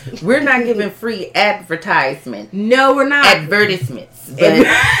 We're not giving free advertisement. No, we're not. Advertisements. But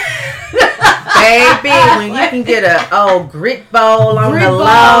baby, when you can get a grit bowl on Grit the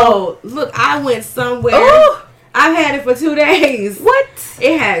low. bowl. Look, I went somewhere. Ooh. I've had it for 2 days. What?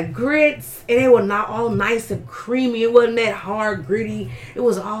 It had grits, and they were not all nice and creamy. It wasn't that hard, gritty. It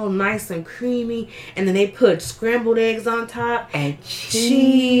was all nice and creamy. And then they put scrambled eggs on top. And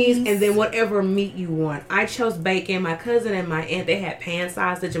Cheese. And then whatever meat you want. I chose bacon. My cousin and my aunt, they had pan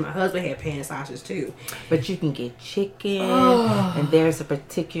sausage. And my husband had pan sausage, too. But you can get chicken. Oh. And there's a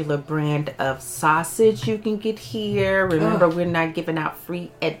particular brand of sausage you can get here. Remember, we're not giving out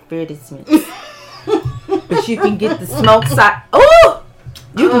free advertisements. But you can get the smoked sausage. Oh!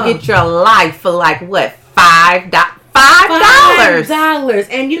 You can get your life for like what? $5? $5.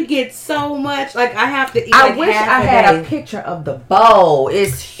 And you get so much. Like, I have to eat I like wish half I a had day. a picture of the bowl.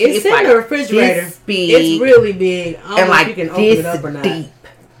 It's It's in like the refrigerator. this big, It's really big. I don't and know if like you can open this it up or not. deep.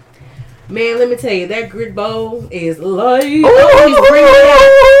 Man, let me tell you, that grit bowl is like... Ooh. Oh, he's bringing it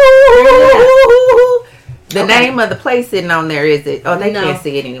out. The name of the place sitting on there, is it? Oh, they No. can't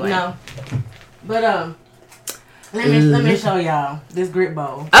see it anyway. No. But, let me show y'all this grit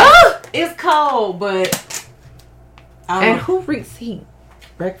bowl. Oh! It's cold, but... And who reheat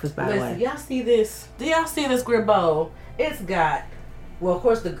breakfast, by the Listen, way? y'all see this? Do y'all see this grit bowl? It's got... Well, of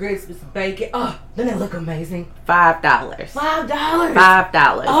course, the grits is bacon. Oh, doesn't it look amazing? $5. $5.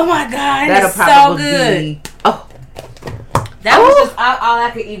 $5. Oh my God, That'll it's so probably good. be. Oh, That was just all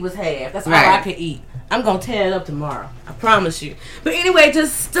I could eat was half. That's all Right. I could eat. I'm gonna tear it up tomorrow. I promise you. But anyway,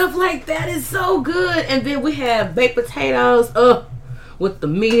 just stuff like that is so good. And then we have baked potatoes with the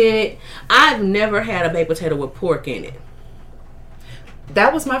meat in it. I've never had a baked potato with pork in it.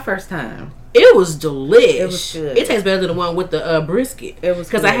 that was my first time. It was delicious. It was good. It tastes better than the one with the brisket. It was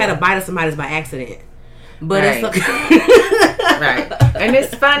because I good. had a bite of somebody's by accident. But Right. it's Right. And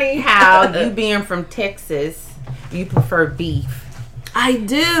it's funny how you being from Texas, you prefer beef. I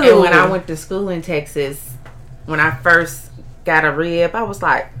do. And when I went to school in Texas, when I first got a rib, I was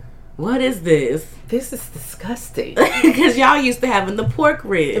like, what is this? this is disgusting. Because y'all used to having the pork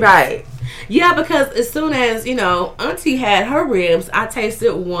ribs. Right. Yeah, because as soon as, Auntie had her ribs, I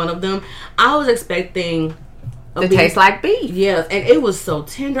tasted one of them. I was expecting It tastes like beef. Yes, and it was so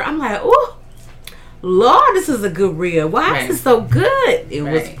tender. I'm like, oh, Lord, this is a good rib. Why Right. is it so good? It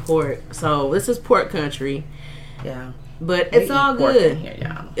was Right. pork. So this is pork country. Yeah. But We it's eat all pork good. in here,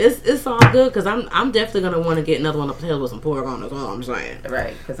 y'all. It's all good because I'm definitely gonna want to get another one of potatoes with some pork on. That's all I'm saying.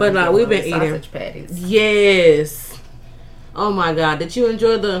 Right. But, we've been eating. sausage patties. Yes. Oh my God! Did you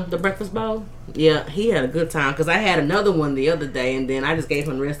enjoy the breakfast bowl? Yeah, he had a good time because I had another one the other day, and then I just gave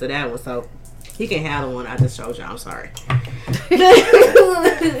him the rest of that one, so he can have the one I just showed you. I'm sorry.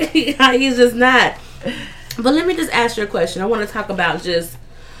 He's just not. But let me just ask you a question. I want to talk about just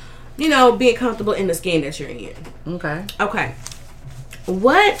being comfortable in the skin that you're in. Okay. Okay.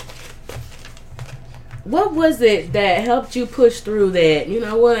 What was it that helped you push through that? You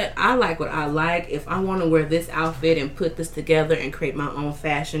know what? I like what I like. If I want to wear this outfit and put this together and create my own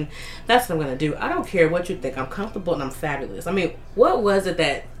fashion, that's what I'm going to do. I don't care what you think. I'm comfortable and I'm fabulous. I mean, what was it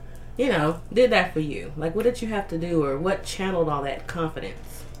that, did that for you? Like, what did you have to do, or what channeled all that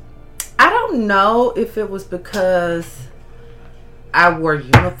confidence? I don't know if it was because I wore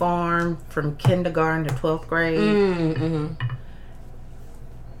uniform from kindergarten to 12th grade. Mm-hmm.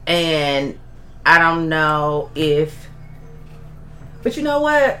 And I don't know if, but you know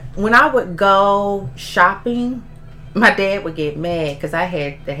what? When I would go shopping, my dad would get mad because I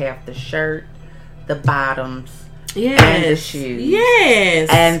had to have the shirt, the bottoms, Yes. and the shoes. Yes.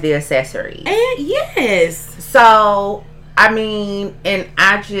 And the accessories. And yes. So, I mean, and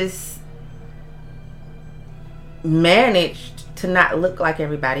I just managed to not look like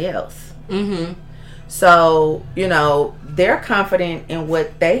everybody else. Mm-hmm. So, you know, they're confident in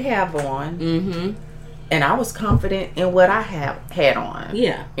what they have on. Mm-hmm. And I was confident in what I had on.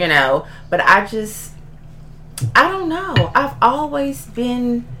 Yeah. You know, but I don't know. I've always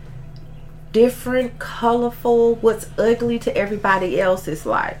been different, colorful. What's ugly to everybody else is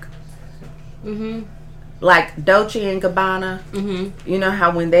like Dolce and Gabbana. Mm-hmm. You know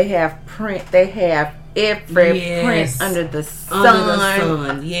how when they have print, they have every print under the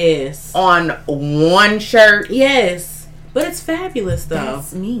sun. Yes. On one shirt. Yes. But it's fabulous, though.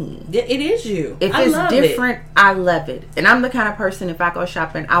 That's me. It is you. If I it's love different, I love it. And I'm the kind of person, if I go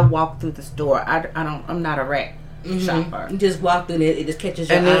shopping, I walk through the store. I'm not a rat shopper. You just walk through it just catches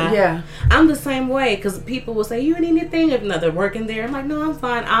your And eye. then, yeah. I'm the same way, because people will say, you need anything? If not, they're working there. I'm like, no, I'm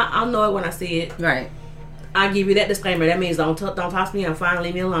fine. I'll know it when I see it. Right. I'll give you that disclaimer. That means don't toss me. I'm fine.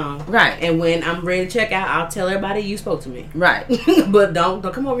 Leave me alone. Right. And when I'm ready to check out, I'll tell everybody you spoke to me. Right. But don't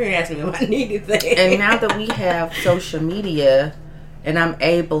come over here and ask me if I need anything. And now that we have social media and I'm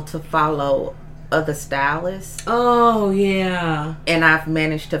able to follow other stylists, oh, yeah. and I've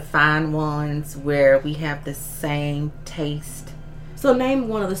managed to find ones where we have the same taste. So name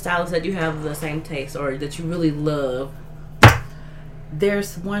one of the stylists that you have the same taste or that you really love.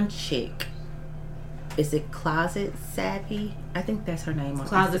 There's one chick. Is it Closet Savvy? I think that's her name on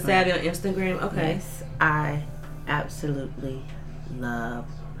Closet Instagram. Savvy on Instagram? Okay. Yes, I absolutely love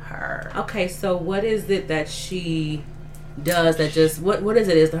her. Okay, so what is it that she does that just what is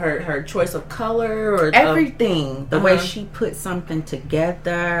it? Is her choice of color or Everything. The way Uh-huh. she puts something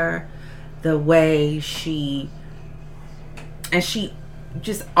together, the way she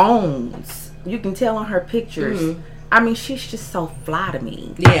just owns. You can tell on her pictures. Mhm. I mean, she's just so fly to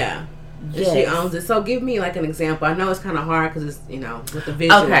me. Yeah. Yes. She owns it. So give me like an example. I know it's kind of hard because it's, with the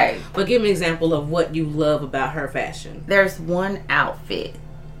visual. Okay. But give me an example of what you love about her fashion. There's one outfit,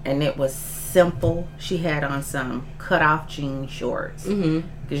 and it was simple. She had on some cut-off jean shorts. Mm-hmm.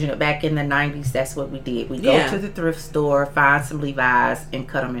 Because, back in the 90s, that's what we did. We Yeah. go to the thrift store, find some Levi's, and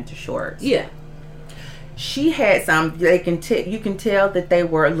cut them into shorts. Yeah. She had some, you can tell that they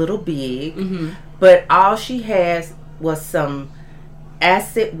were a little big, Mm-hmm. but all she has was some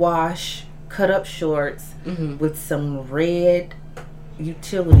acid wash cut-up shorts Mm-hmm. with some red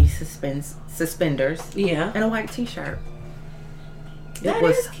utility suspenders Yeah. and a white t-shirt. That It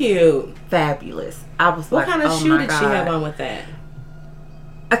was is cute. fabulous. I was What like, kind of oh shoe my did God. she have on with that?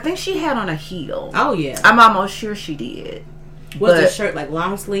 I think she had on a heel. Oh, yeah. I'm almost sure she did. Was the but- shirt like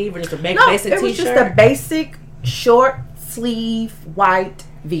long sleeve or just a basic No, t-shirt? it was just a basic short sleeve white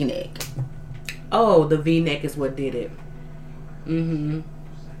V-neck. Oh, the V-neck is what did it. Mm-hmm.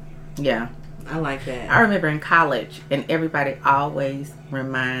 Yeah. I like that. I remember in college, and everybody always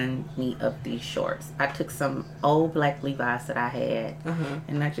remind me of these shorts. I took some old black Levi's that I had, Uh-huh.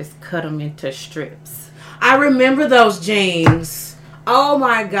 and I just cut them into strips. I remember those jeans. Oh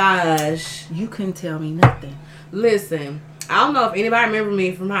my gosh. You couldn't tell me nothing. Listen, I don't know if anybody remember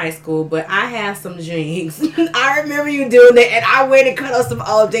me from high school, but I have some jeans. I remember you doing that, and I went and cut up some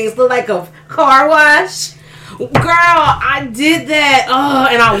old jeans. Look like a car wash. Girl, I did that. Oh,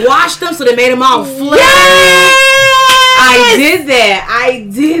 and I washed them so they made them all flat. Yes! I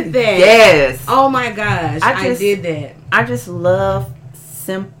did that. Yes. Oh my gosh, I did that. I just love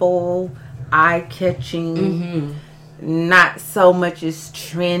simple, eye-catching, Mm-hmm. not so much as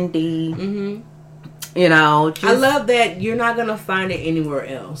trendy. Mm-hmm. Just, I love that you're not gonna find it anywhere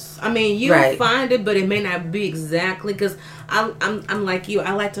else. I mean, you'll Right. find it, but it may not be exactly because I'm like you.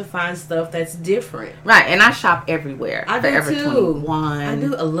 I like to find stuff that's different. Right, and I shop everywhere. I do Forever too. 21. I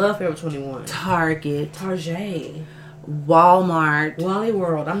do. I love Forever 21. Target, Target, Walmart. Wally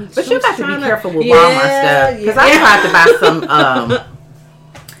World. But you got to be trying careful with Walmart stuff. Because I tried to buy some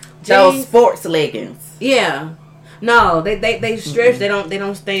those Jeans. sports leggings. Yeah. No, they stretch. They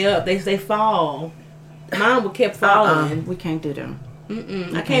don't stay up. They fall. Mine would kept falling. We can't do them.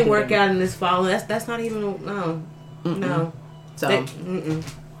 Mm-mm. I can't work out in this fall. That's not even no. No. So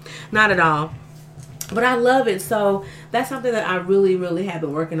Not at all. But I love it. So that's something that I really, really have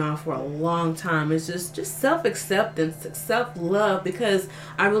been working on for a long time. It's just self-acceptance, self-love, because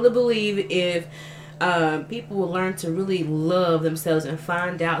I really believe if people will learn to really love themselves and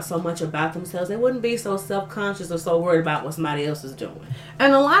find out so much about themselves, they wouldn't be so self-conscious or so worried about what somebody else is doing.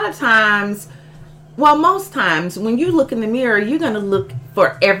 and a lot of times Well, most times when you look in the mirror, you're going to look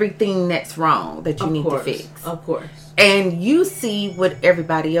for everything that's wrong that you need to fix. Of course. And you see what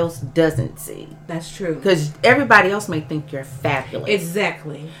everybody else doesn't see. That's true. Because everybody else may think you're fabulous.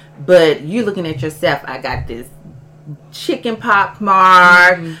 Exactly. But you looking at yourself, I got this chicken pock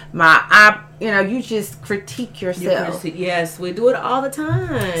mark, my eye, you just critique yourself. Yes, we do it all the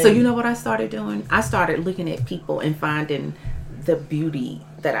time. So you know what I started doing? I started looking at people and finding the beauty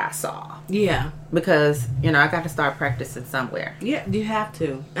that I saw. Yeah. Because, I got to start practicing somewhere. Yeah, you have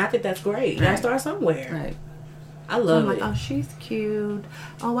to. I think that's great. You Right. gotta start somewhere. Right. I love I'm it. like, oh, she's cute.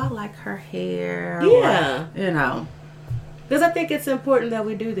 Oh, I like her hair. Yeah. Or, Because I think it's important that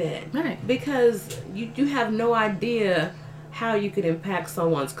we do that. Right. Because you have no idea how you could impact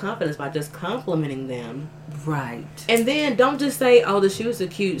someone's confidence by just complimenting them. Right. And then don't just say, oh, the shoes are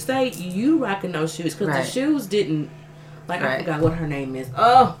cute. Say, you rocking those shoes. Because Right. the shoes didn't, I Right. forgot what her name is.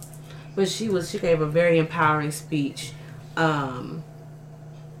 Oh, but she gave a very empowering speech.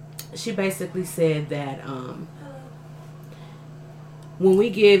 She basically said that, when we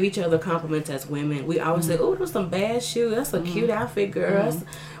give each other compliments as women, we always say, oh, those some bad shoes. That's a cute outfit, girl.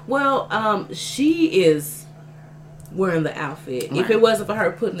 Well, she is wearing the outfit. If it wasn't for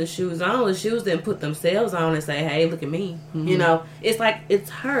her putting the shoes on, the shoes didn't put themselves on and say, hey, look at me. It's like, it's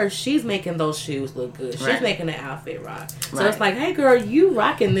her. She's making those shoes look good. She's Right. making the outfit rock. So Right. it's like, hey, girl, you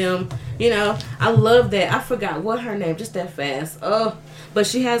rocking them. I love that. I forgot what her name, just that fast. Oh, but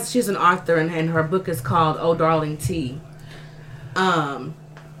she's an author, and her book is called Oh, Darling T.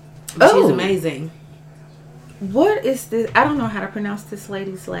 She's amazing. What is this? I don't know how to pronounce this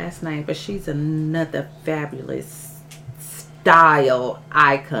lady's last name, but she's another fabulous style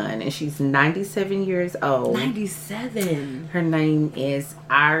icon, and she's 97 years old. 97. Her name is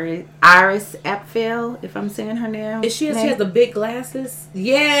Iris Apfel, if I'm saying her name. She has the big glasses.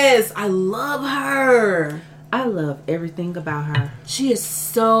 Yes, I love her. I love everything about her. She is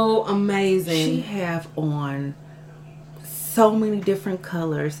so amazing. She have on so many different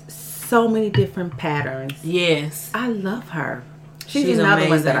colors, so many different patterns. Yes. I love her. She's She's another one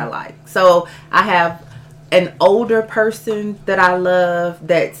amazing. that I like. So I have an older person that I love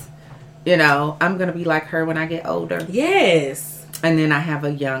that's, I'm going to be like her when I get older. Yes. And then I have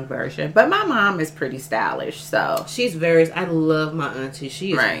a young version. But my mom is pretty stylish, so. I love my auntie.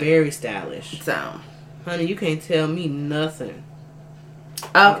 She is Right. very stylish. So. Honey, you can't tell me nothing.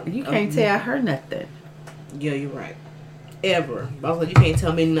 Oh, you can't tell her nothing. Yeah, you're right. Ever. I was like, you can't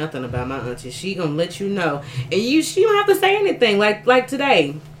tell me nothing about my auntie. She gonna let you know. And she don't have to say anything. Like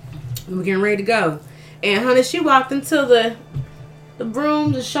today. We're getting ready to go. And honey, she walked into the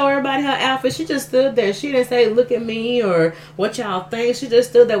room to show everybody her outfit. She just stood there. She didn't say, look at me or what y'all think. She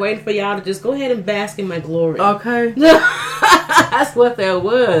just stood there waiting for y'all to just go ahead and bask in my glory. Okay. That's what that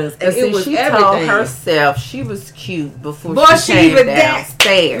was. And it was she everything. told herself she was cute before Boy, she came even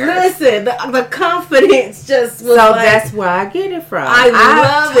downstairs. Listen, the confidence just was So like, that's where I get it from. I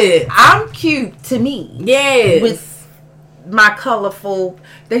love it. I'm cute to me. Yes. With my colorful,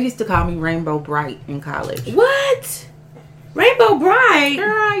 they used to call me Rainbow Bright in college. What? Rainbow Bright?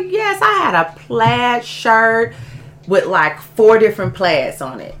 Girl, yes, I had a plaid shirt with like 4 different plaids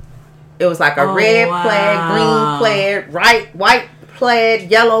on it. It was like a red plaid, green plaid, white plaid,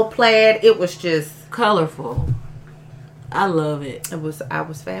 yellow plaid. It was just colorful. I love it. I was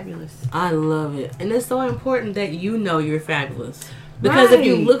fabulous. I love it. And it's so important that you know you're fabulous. Because if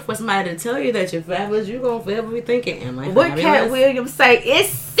you Right. look for somebody to tell you that you're fabulous, you're going to forever be thinking, am I What fabulous? Cat Williams say?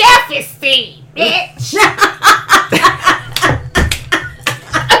 It's self-esteem, bitch.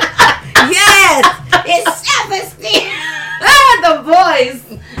 Yes! It's self-esteem. The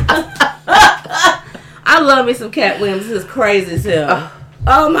voice. I love me some Cat Williams. This is crazy as hell.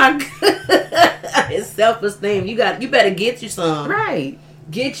 Oh my God. It's self-esteem. You better get you some. Right.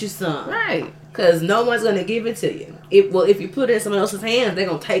 Get you some. Right. Because no one's going to give it to you. If you put it in someone else's hands, they're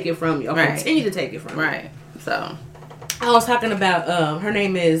going to take it from you. Or Right. continue to take it from you. Right. So. I was talking about, her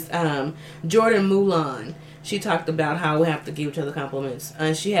name is Jordan Moulin. She talked about how we have to give each other compliments.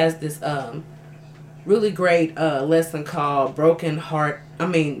 And she has this really great lesson called Broken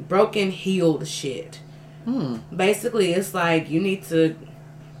Healed Shit. Basically, it's like you need to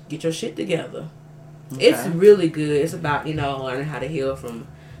get your shit together. Okay. It's really good. It's about, learning how to heal from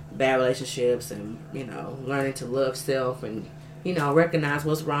bad relationships and, learning to love self and, recognize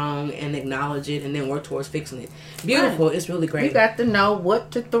what's wrong and acknowledge it and then work towards fixing it. Beautiful. Right. It's really great. You got to know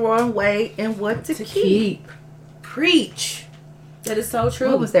what to throw away and what to keep. Preach. That is so true.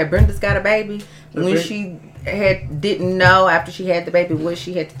 What was that? Brenda's Got a Baby? When she didn't know after she had the baby what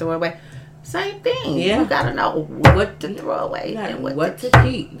she had to throw away. Same thing. Yeah. You gotta know what to throw away Not and what to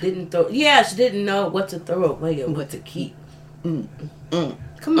keep. She didn't know what to throw away and what to keep. Come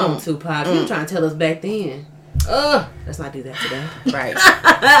on, Tupac. You were trying to tell us back then. Let's not do that today. Right.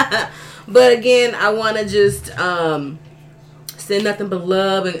 But again, I want to just send nothing but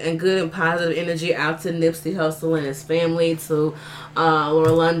love and good and positive energy out to Nipsey Hussle and his family, to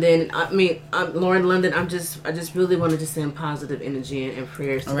Lauren London. Lauren London. I just really wanted to send positive energy and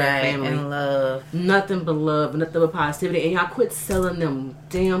prayers to that family. And love. Nothing but love, nothing but positivity. And y'all quit selling them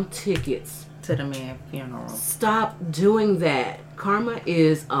damn tickets To the man funeral. Stop doing that. Karma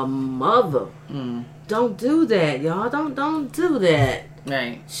is a mother. Don't do that, y'all. Don't do that.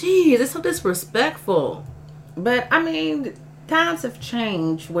 Right. Jeez, it's so disrespectful. But I mean, times have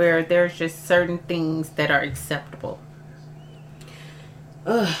changed where there's just certain things that are acceptable.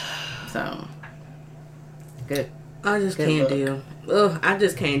 So good. I just Good can't luck. deal. I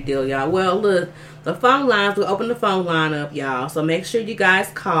just can't deal, y'all. Well, look, the phone lines, we'll open the phone line up, y'all. So make sure you guys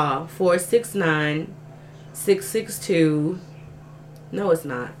call 469-662. No, it's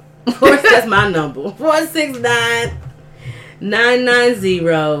not. Of course, that's my number.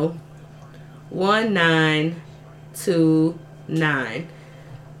 469-990-1929.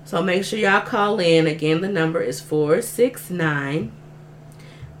 So make sure y'all call in. Again, the number is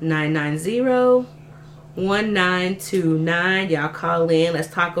 469-990-1929. Y'all call in. Let's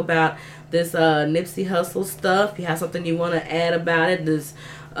talk about this Nipsey Hussle stuff. If you have something you want to add about it, this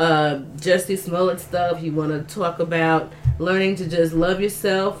Jussie Smollett stuff, you want to talk about learning to just love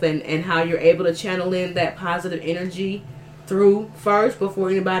yourself and how you're able to channel in that positive energy through first before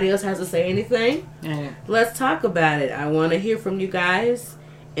anybody else has to say anything. Yeah. Let's talk about it. I want to hear from you guys.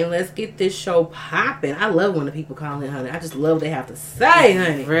 And let's get this show popping. I love when the people call in, honey. I just love what they have to say,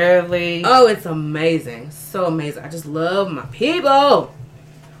 honey. Really? Oh, it's amazing. So amazing. I just love my people.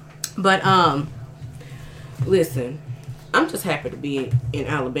 But, listen, I'm just happy to be in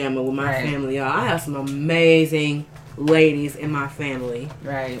Alabama with my family, y'all. I have some amazing ladies in my family.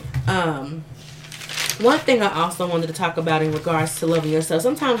 Right. One thing I also wanted to talk about in regards to loving yourself.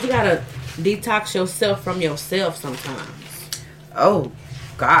 Sometimes you gotta detox yourself from yourself sometimes. Oh,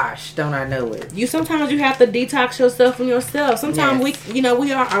 gosh, don't I know it? Sometimes you have to detox yourself from yourself. Sometimes we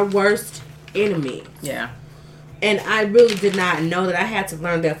are our worst enemy. Yeah. And I really did not know that. I had to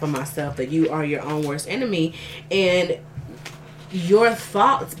learn that for myself, that you are your own worst enemy. And your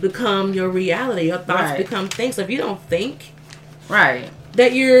thoughts become your reality. Your thoughts become things. So if you don't think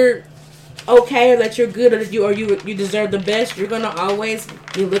that you're okay or that you're good or that you deserve the best, you're gonna always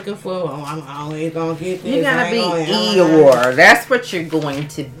be looking for, I'm always gonna get this. You're gonna be Eeyore. That's what you're going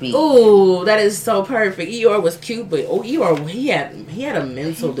to be. Ooh, that is so perfect. Eeyore was cute, but Eeyore, he had a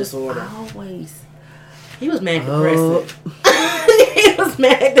mental disorder. He was mad depressing. He was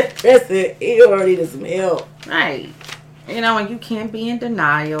mad depressing. Eeyore needed some help. Right. You know, and you can't be in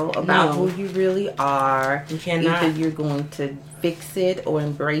denial about who you really are. You cannot. Either you're going to fix it or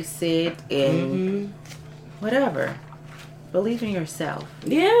embrace it and whatever. Believe in yourself.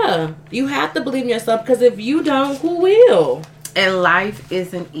 Yeah. You have to believe in yourself, because if you don't, who will? And life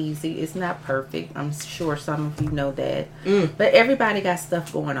isn't easy. It's not perfect. I'm sure some of you know that. But everybody got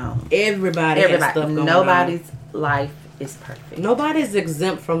stuff going on. Everybody has stuff going on. Nobody's life is perfect. Nobody's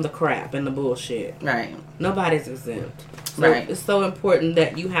exempt from the crap and the bullshit. Right. Nobody's exempt. So it's so important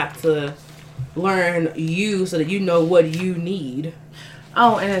that you have to learn you so that you know what you need.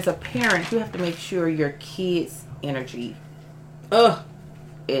 Oh, and as a parent, you have to make sure your kids' energy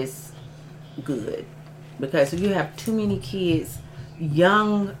is good. Because if you have too many kids,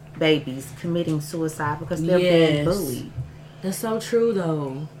 young babies committing suicide because they're being bullied. That's so true,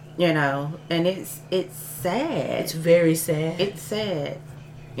 though. You know, and it's sad. It's very sad. It's sad.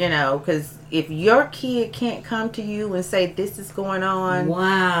 You know, because if your kid can't come to you and say this is going on,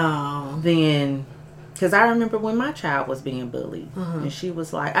 then, because I remember when my child was being bullied, and she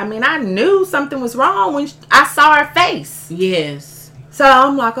was like, I mean, I knew something was wrong when I saw her face. Yes. So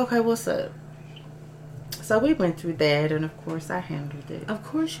I'm like, okay, what's up? So we went through that, and of course I handled it. Of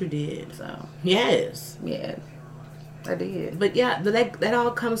course you did. So yes, yeah, I did. But yeah, that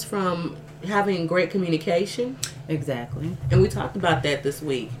all comes from having great communication. Exactly. And we talked about that this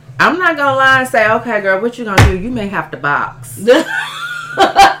week. I'm not gonna lie and say, okay, girl, what you gonna do? You may have to box. Real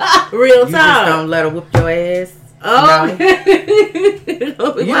time. You just don't let her whoop your ass. Oh, no.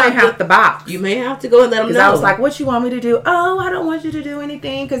 You may have to box. You may have to go and let them know. I was like, what you want me to do? Oh, I don't want you to do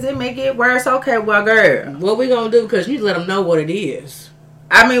anything because it may get worse. Okay, well, girl. What we going to do? Because you need to let them know what it is.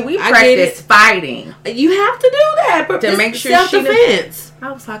 I mean, we practice fighting. You have to do that. To make sure self-defense.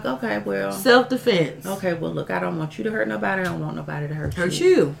 I was like, okay, well. Self-defense. Okay, well, look, I don't want you to hurt nobody. I don't want nobody to hurt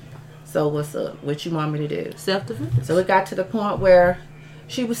you. So what's up? What you want me to do? Self-defense. So it got to the point where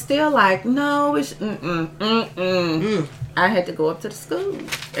she was still like, no, it's I had to go up to the school. And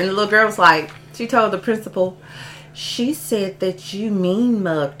the little girl was like, she told the principal, she said that you mean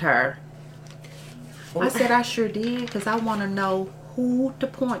mugged her. I said I sure did, because I want to know who to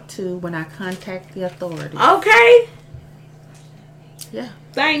point to when I contact the authorities. Okay. Yeah.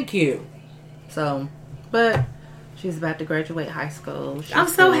 Thank you. So, but she's about to graduate high school. She's I'm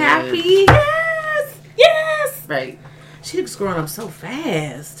so good. happy. Yes. Yes. Right. She was growing up so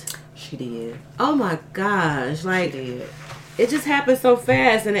fast. She did. Oh my gosh. She Like, did. it just happened so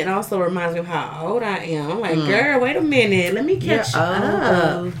fast, and it also reminds me of how old I am. I'm like, girl, wait a minute. Let me catch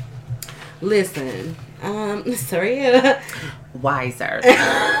up. Listen. Sorry. Wiser.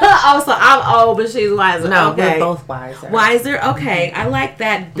 Also, I'm old, but she's wiser. No, okay. we're both wiser. Wiser? Okay. I like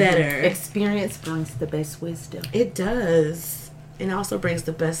that better. Experience brings the best wisdom. It does. It also brings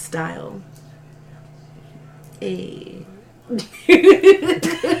the best style. Hey.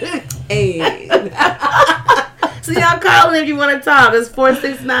 Hey. So y'all call in if you want to talk. It's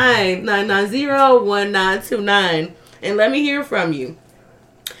 469-990-1929. And let me hear from you.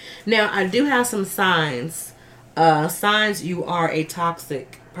 Now, I do have some signs. Signs you are a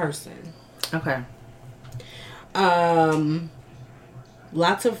toxic person. Okay.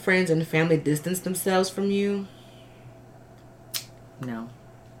 Lots of friends and family distance themselves from you. No.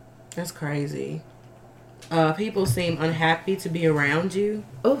 That's crazy. People seem unhappy to be around you.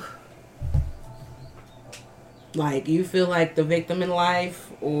 Oof. Like, you feel like the victim in life,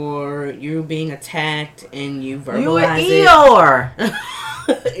 or you're being attacked and you You verbalize an it. Eeyore.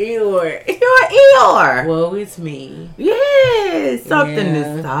 Eeyore. You're an Eeyore. Whoa, it's me. Yes. Something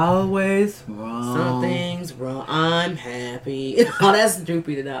Yeah. is always wrong. Something's wrong. I'm happy. Oh, that's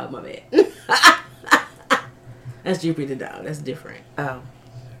Droopy the dog, my bad. That's Droopy the dog. That's different. Oh.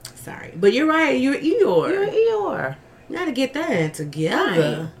 Sorry. But you're right. You're an Eeyore. You're an Eeyore. You gotta get that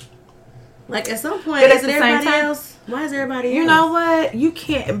together. Right. Like, at some point, But at is it the same everybody time- else? Why is everybody else? You know what? You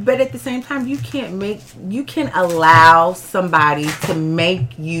can't, but at the same time, you can't allow somebody to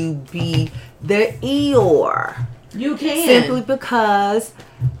make you be the Eeyore. You can. Simply because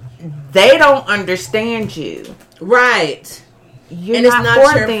they don't understand you. Right. You're And it's not, not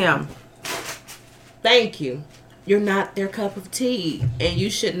for your- them. Thank you. You're not their cup of tea. And you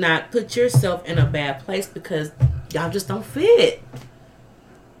should not put yourself in a bad place because y'all just don't fit.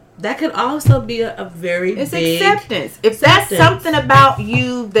 That could also be a very It's big... acceptance. If that's something about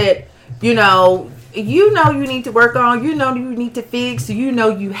you that, you know you need to work on, you need to fix,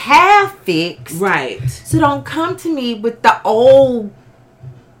 you have fixed. Right. So don't come to me with the old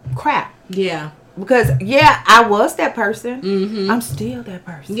crap. Yeah. Because, yeah, I was that person. Mm-hmm. I'm still that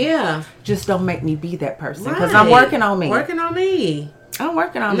person. Yeah. Just don't make me be that person. Right. Because I'm working on me. Working on me. I'm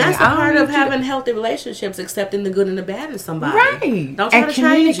working on And me. that's a I don't part need of you having healthy relationships, accepting the good and the bad in somebody. Right. Don't try And to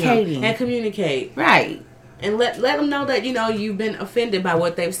change them. communicating. And communicate. Right. And let them know that, you've been offended by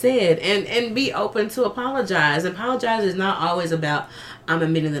what they've said. And be open to apologize. Apologize is not always about, I'm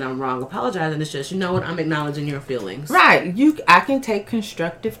admitting that I'm wrong. Apologizing is just, I'm acknowledging your feelings. Right. I can take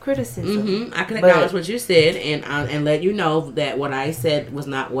constructive criticism. Mm-hmm. I can acknowledge what you said and let you know that what I said was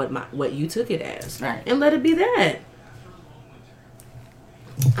not what you took it as. Right. And let it be that.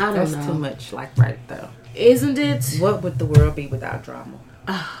 I don't That's know. too much right though. Isn't it? What would the world be without drama?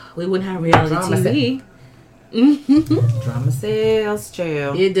 We wouldn't have reality Drama TV. Drama sells,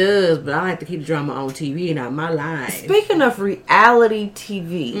 chill. It does, but I like to keep drama on TV and not my life. Speaking of reality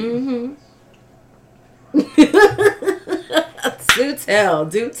TV, Do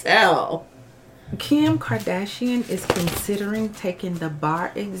tell. Kim Kardashian is considering taking the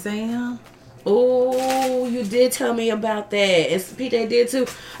bar exam. Oh, you did tell me about that. And PJ did too.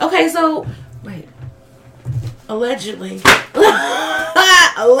 Okay, so Wait. allegedly,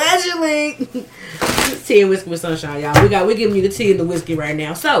 tea and whiskey with sunshine, y'all. We're giving you the tea and the whiskey right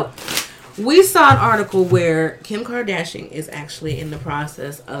now. So we saw an article where Kim Kardashian is actually in the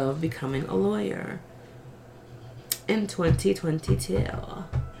process of becoming a lawyer in 2022.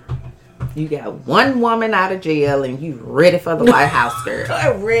 You got one woman out of jail and you ready for the White House, girl.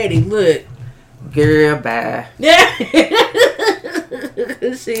 I'm ready. Look. Girl, bye. Yeah.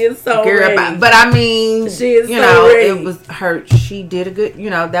 She is so Girl, ready. bye. But I mean, She is so ready. it was her. She did a good,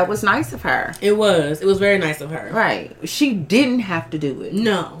 that was nice of her. It was very nice of her. Right. She didn't have to do it.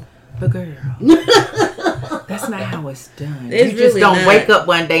 No. But girl, that's not how it's done. It's you just really don't not. wake up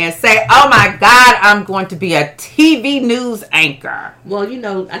one day and say, oh my God, I'm going to be a TV news anchor. Well,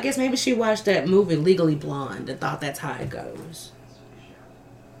 I guess maybe she watched that movie Legally Blonde and thought that's how it goes.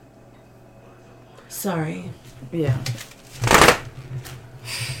 Sorry. Yeah.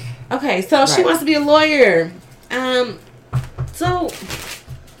 Okay, so she Right. wants to be a lawyer. So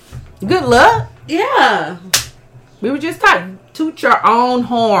Good luck. yeah, We were just talking. Toot your own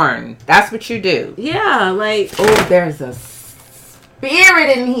horn. That's what you do. yeah, like Oh, there's a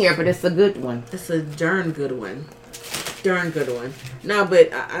spirit in here, but it's a good one. it's a darn good one. Darn good one. No,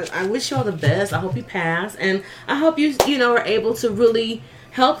 but I wish you all the best. I hope you pass, and I hope you are able to really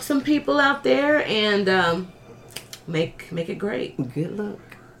help some people out there and make it great. Good luck.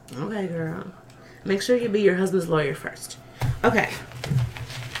 Okay, girl. Make sure you be your husband's lawyer first. Okay.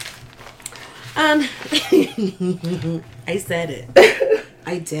 I said it.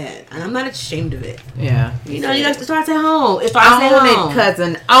 I did, and I'm not ashamed of it. Yeah. You have to start at home. It starts at Own home. it,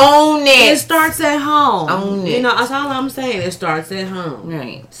 cousin. Own it. It starts at home. Own it. That's all I'm saying. It starts at home.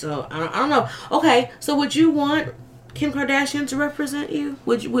 Right. So I don't know. Okay, so would you want Kim Kardashian to represent you?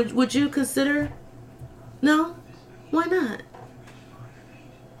 Would you consider? No, why not?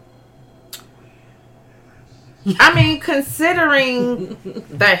 I mean, considering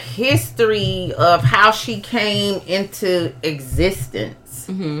the history of how she came into existence,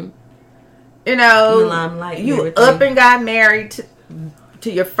 Mm-hmm. you know, The limelight and you everything. up and got married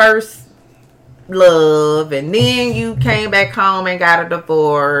to your first love, and then you came back home and got a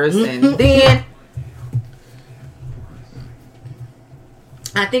divorce, and then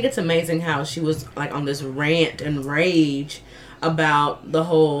I think it's amazing how she was like on this rant and rage about the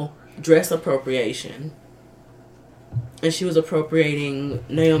whole dress appropriation. And she was appropriating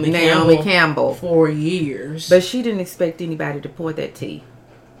Naomi Campbell. for years. But she didn't expect anybody to pour that tea.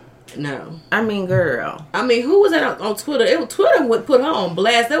 no. I mean, girl. I mean, who was that on Twitter? Twitter would put her on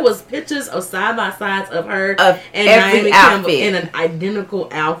blast. There was pictures of side-by-sides of her Of and every Naomi Campbell outfit. in an identical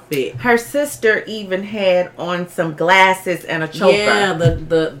outfit. Her sister even had on some glasses and a choker. Yeah,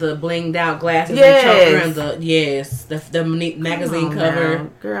 the blinged out glasses Yes. and choker and the magazine Come on cover. now.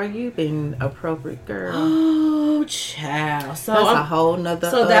 Girl, you've been appropriate, girl. Oh, child. So That's a whole nother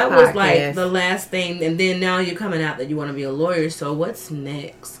So that was like podcast. the last thing, and then now you're coming out that you want to be a lawyer. So what's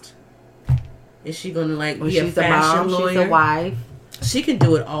next? Is she gonna When be a she's a fashion mom, lawyer? she's a wife. She can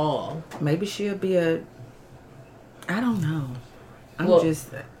do it all. Maybe she'll be a. I don't know. Well- just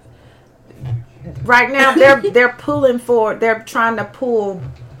right now. They're pulling for. They're trying to pull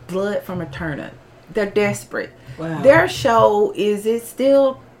blood from a turnip. They're desperate. Wow. Their show, is it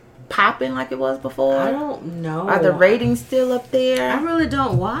still popping like it was before? I don't know. Are the ratings still up there? I really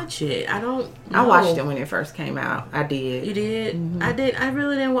don't watch it. I don't. I know. watched it when it first came out. I did. You did? I did. I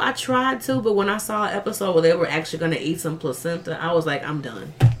really didn't. I tried to, but when I saw an episode where they were actually going to eat some placenta, I was like, I'm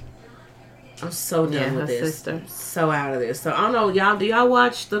done. I'm so done Yeah, with her this. sister. I'm so out of this. So I don't know, y'all. Do y'all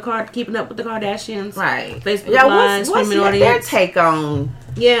watch Keeping Up with the Kardashians? Right. Facebook Yeah, Live, what's streaming their audience. take on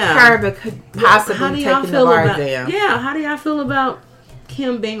Yeah. her possibly How do y'all taking the feel bar about? exam? Yeah. How do y'all feel about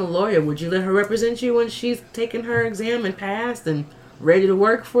Kim being a lawyer? Would you let her represent you when she's taken her exam and passed and ready to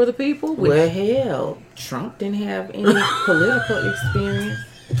work for the people? Well, hell, Trump didn't have any political experience.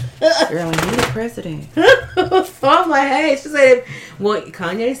 Girl, he the president. I'm like, hey, she said, well,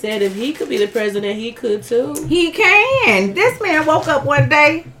 Kanye said if he could be the president, he could too. He can. This man woke up one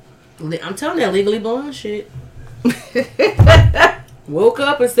day. I'm telling you, legally blonde shit. Woke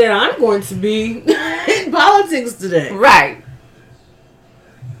up and said, I'm going to be in politics today. Right.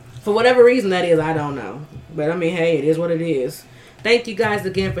 For whatever reason that is, I don't know. But I mean, hey, it is what it is. Thank you guys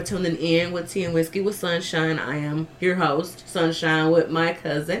again for tuning in with Tea and Whiskey with Sunshine. I am your host, Sunshine, with my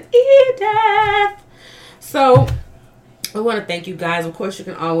cousin Edith. So, I want to thank you guys. Of course, you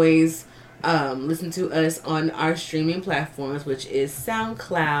can always listen to us on our streaming platforms, which is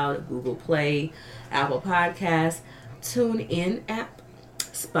SoundCloud, Google Play, Apple Podcasts, TuneIn app,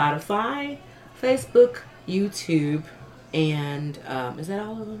 Spotify, Facebook, YouTube, and is that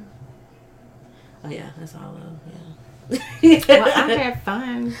all of them? Oh yeah, that's all of them. Yeah. Well, I had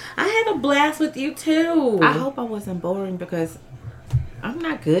fun. I had a blast with you too. I hope I wasn't boring because I'm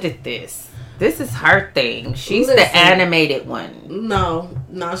not good at this. This is her thing. She's Listen. the animated one. No,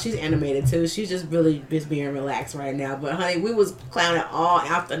 she's animated too. She's just really just being relaxed right now. But honey, we was clowning all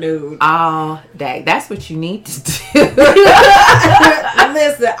afternoon. All day. That's what you need to do.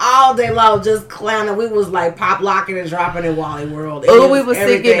 Listen, all day long, just clowning. We was like pop locking and dropping in Wally World. Oh, we was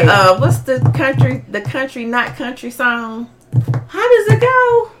singing. What's the country not country song? How does it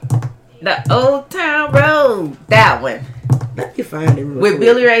go? The Old Town Road. That one. Let me find it real With quick.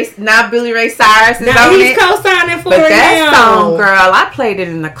 Billy Ray. Now Billy Ray Cyrus is Now on he's it. co-signing for But it that now. song, girl, I played it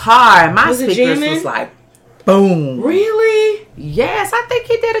in the car, and my Was it speakers jamming? was like, boom. Really? Yes, I think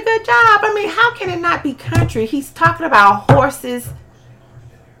he did a good job. I mean, how can it not be country? He's talking about horses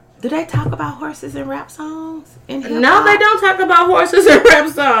Do they talk about horses in rap songs? In hip-hop? No, they don't talk about horses in rap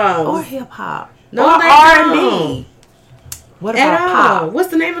songs. Or hip hop. No, or they R&B. don't. What At about all. pop? What's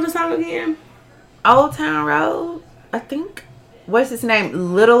the name of the song again? Old Town Road, I think. What's his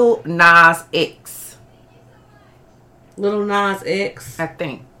name? Little Nas X, Little Nas X. I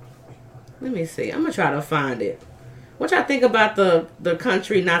think. Let me see. I'm gonna try to find it. What y'all think about the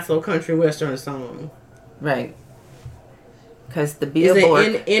country, not so country western song? Right. Because the Is Billboard.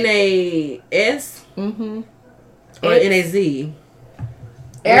 it N-A-S Mm-hmm. or N-A-Z?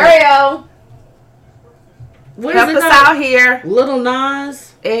 Ariel, What help is it us now? out here. Little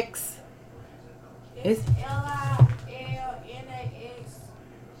Nas. X. It's Lilnax.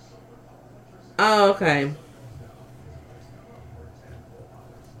 Oh, okay.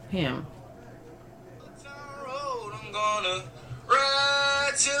 him. I'm gonna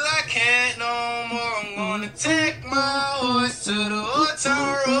ride till I can't no more. I'm gonna take my horse to the old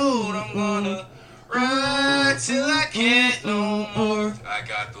town road. I'm gonna ride till I can't no more. I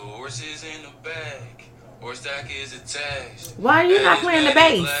got the horses in the back. Horse stack is attached. Why are you not playing the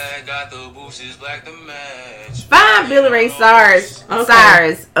bass? Black, got the bushes black to match. Find Billy Ray Cyrus. Okay.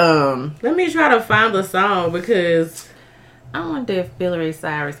 Cyrus. Let me try to find the song because I wonder if Billy Ray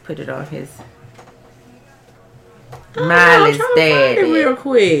Cyrus put it on his I'm Miley's trying to find it daddy. real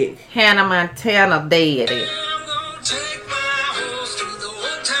quick. Hannah Montana daddy. I'm gonna take my horse to the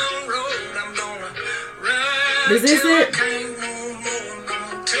old town road. I'm gonna ride Is this till I it? can't no more. I'm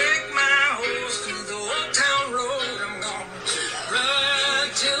gonna take my horse to the old town road. I'm gonna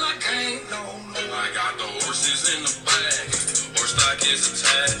ride till I can't no more. I got the horses in the back. Horse stock is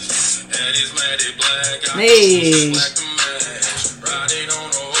attached. Head is matted black. Got Hey. the black to match. Riding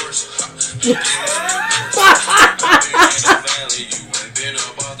on a horse.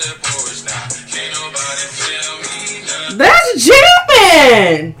 That's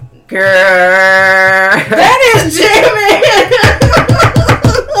jamming. Girl. That is jamming.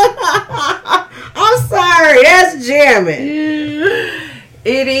 I'm sorry. That's jamming.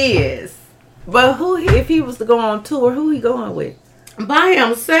 It is. But who, if he was to go on tour, who he going with? By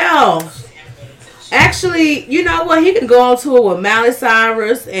himself. Actually, you know what? He can go on tour with Miley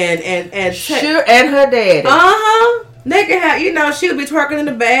Cyrus and Sure, and her daddy. Uh-huh. They can have, you know, she'll be twerking in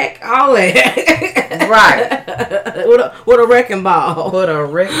the back, all that. Right. with a wrecking ball. Put a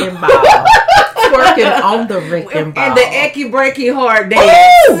wrecking ball. Twerking on the wrecking ball. And the ecky breaky heart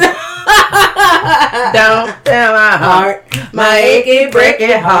dance. Don't tell my heart. My achy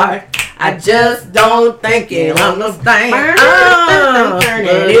breaky heart. I just don't think it understand.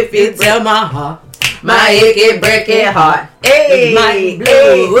 And if you tell my heart, my achy breaky heart, it might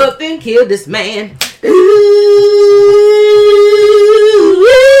blow up and kill this man.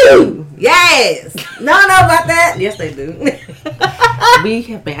 Ooh, yes. No, know about that. Yes, they do. We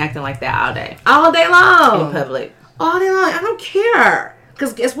have been acting like that all day All day long. in public. All day long. I don't care.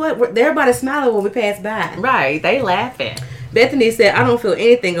 Because guess what? Everybody's smiling when we pass by. Right, they laughing. Bethany said, I don't feel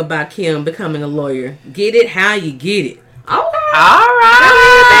anything about Kim becoming a lawyer. Get it how you get it. Okay. All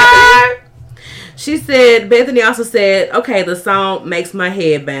right. She said, Bethany also said, okay, the song makes my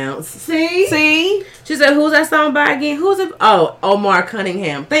head bounce. See? See? She said, who's that song by again? Who's it? Oh, Omar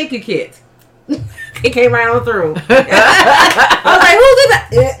Cunningham. Thank you, Kit. It came right on through. I was like,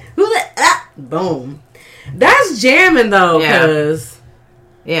 who's it? Who's it? Ah, boom. That's jamming, though, Yeah. because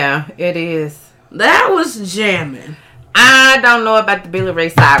Yeah, it is. that was jamming. I don't know about the Billy Ray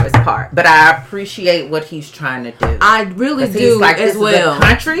Cyrus part, but I appreciate what he's trying to do. I really 'Cause do he's like, as this is well. a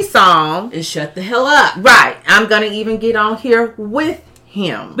country song. And shut the hell up. Right. I'm going to even get on here with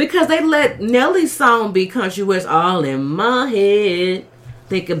him. Because they let Nelly's song be country west all in my head.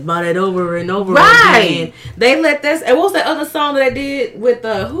 Think about it over and over Right. again. They let that. And what was that other song that they did with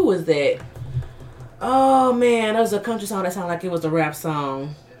who was that? Oh man, that was a country song that sounded like it was a rap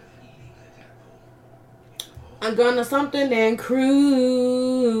song. I'm gonna something and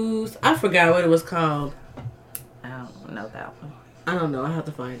cruise. I forgot what it was called. I don't know that one. I don't know. I have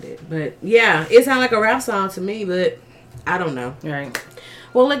to find it. But yeah, it sounded like a rap song to me, but I don't know. Right.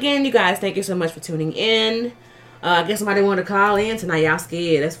 Well, again, you guys, thank you so much for tuning in. I guess somebody wanted to call in tonight. Y'all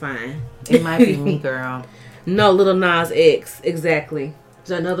scared. That's fine. It might be me, girl. No, Little Nas X. Exactly. Is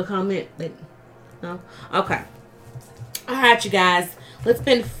there another comment? No? Okay. All right, you guys. It's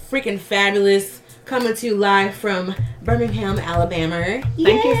been freaking fabulous coming to you live from Birmingham, Alabama. Thank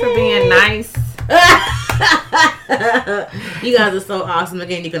you for being nice. You guys are so awesome.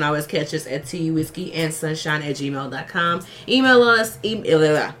 Again, you can always catch us at teawhiskeyandsunshine@gmail.com. Email us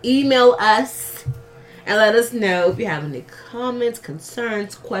and let us know if you have any comments,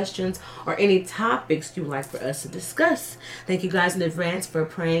 concerns, questions, or any topics you would like for us to discuss. Thank you guys in advance for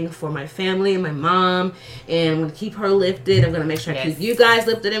praying for my family and my mom, and I'm going to keep her lifted. I'm going to make sure I keep you guys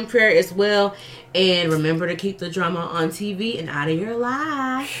lifted in prayer as well. And remember to keep the drama on TV and out of your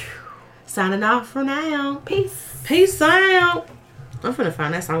life. Signing off for now. Peace out. I'm finna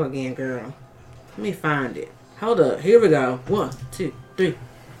find that song again, girl. Let me find it. Hold up. Here we go. 1, 2, 3.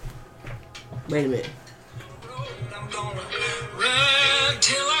 Wait a minute.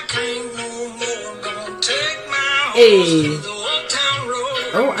 Hey.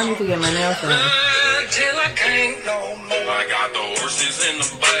 Oh, I need to get my nails done. I got the horses in the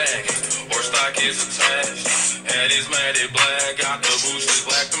bag. Horse stock is attached. Head is matted black. Got the bushes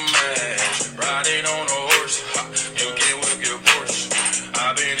black to match. Riding on a horse. You can whip your Porsche.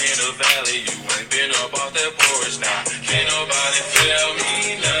 I've been in the valley. You ain't been up off that porch. Now, can't nobody tell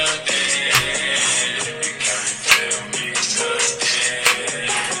me nothing. You can't tell me nothing.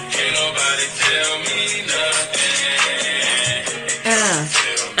 Can't nobody tell me nothing.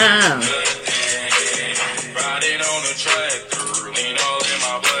 Riding on a tractor. Lean all in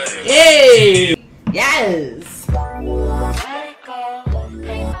my blood. Hey! Yes!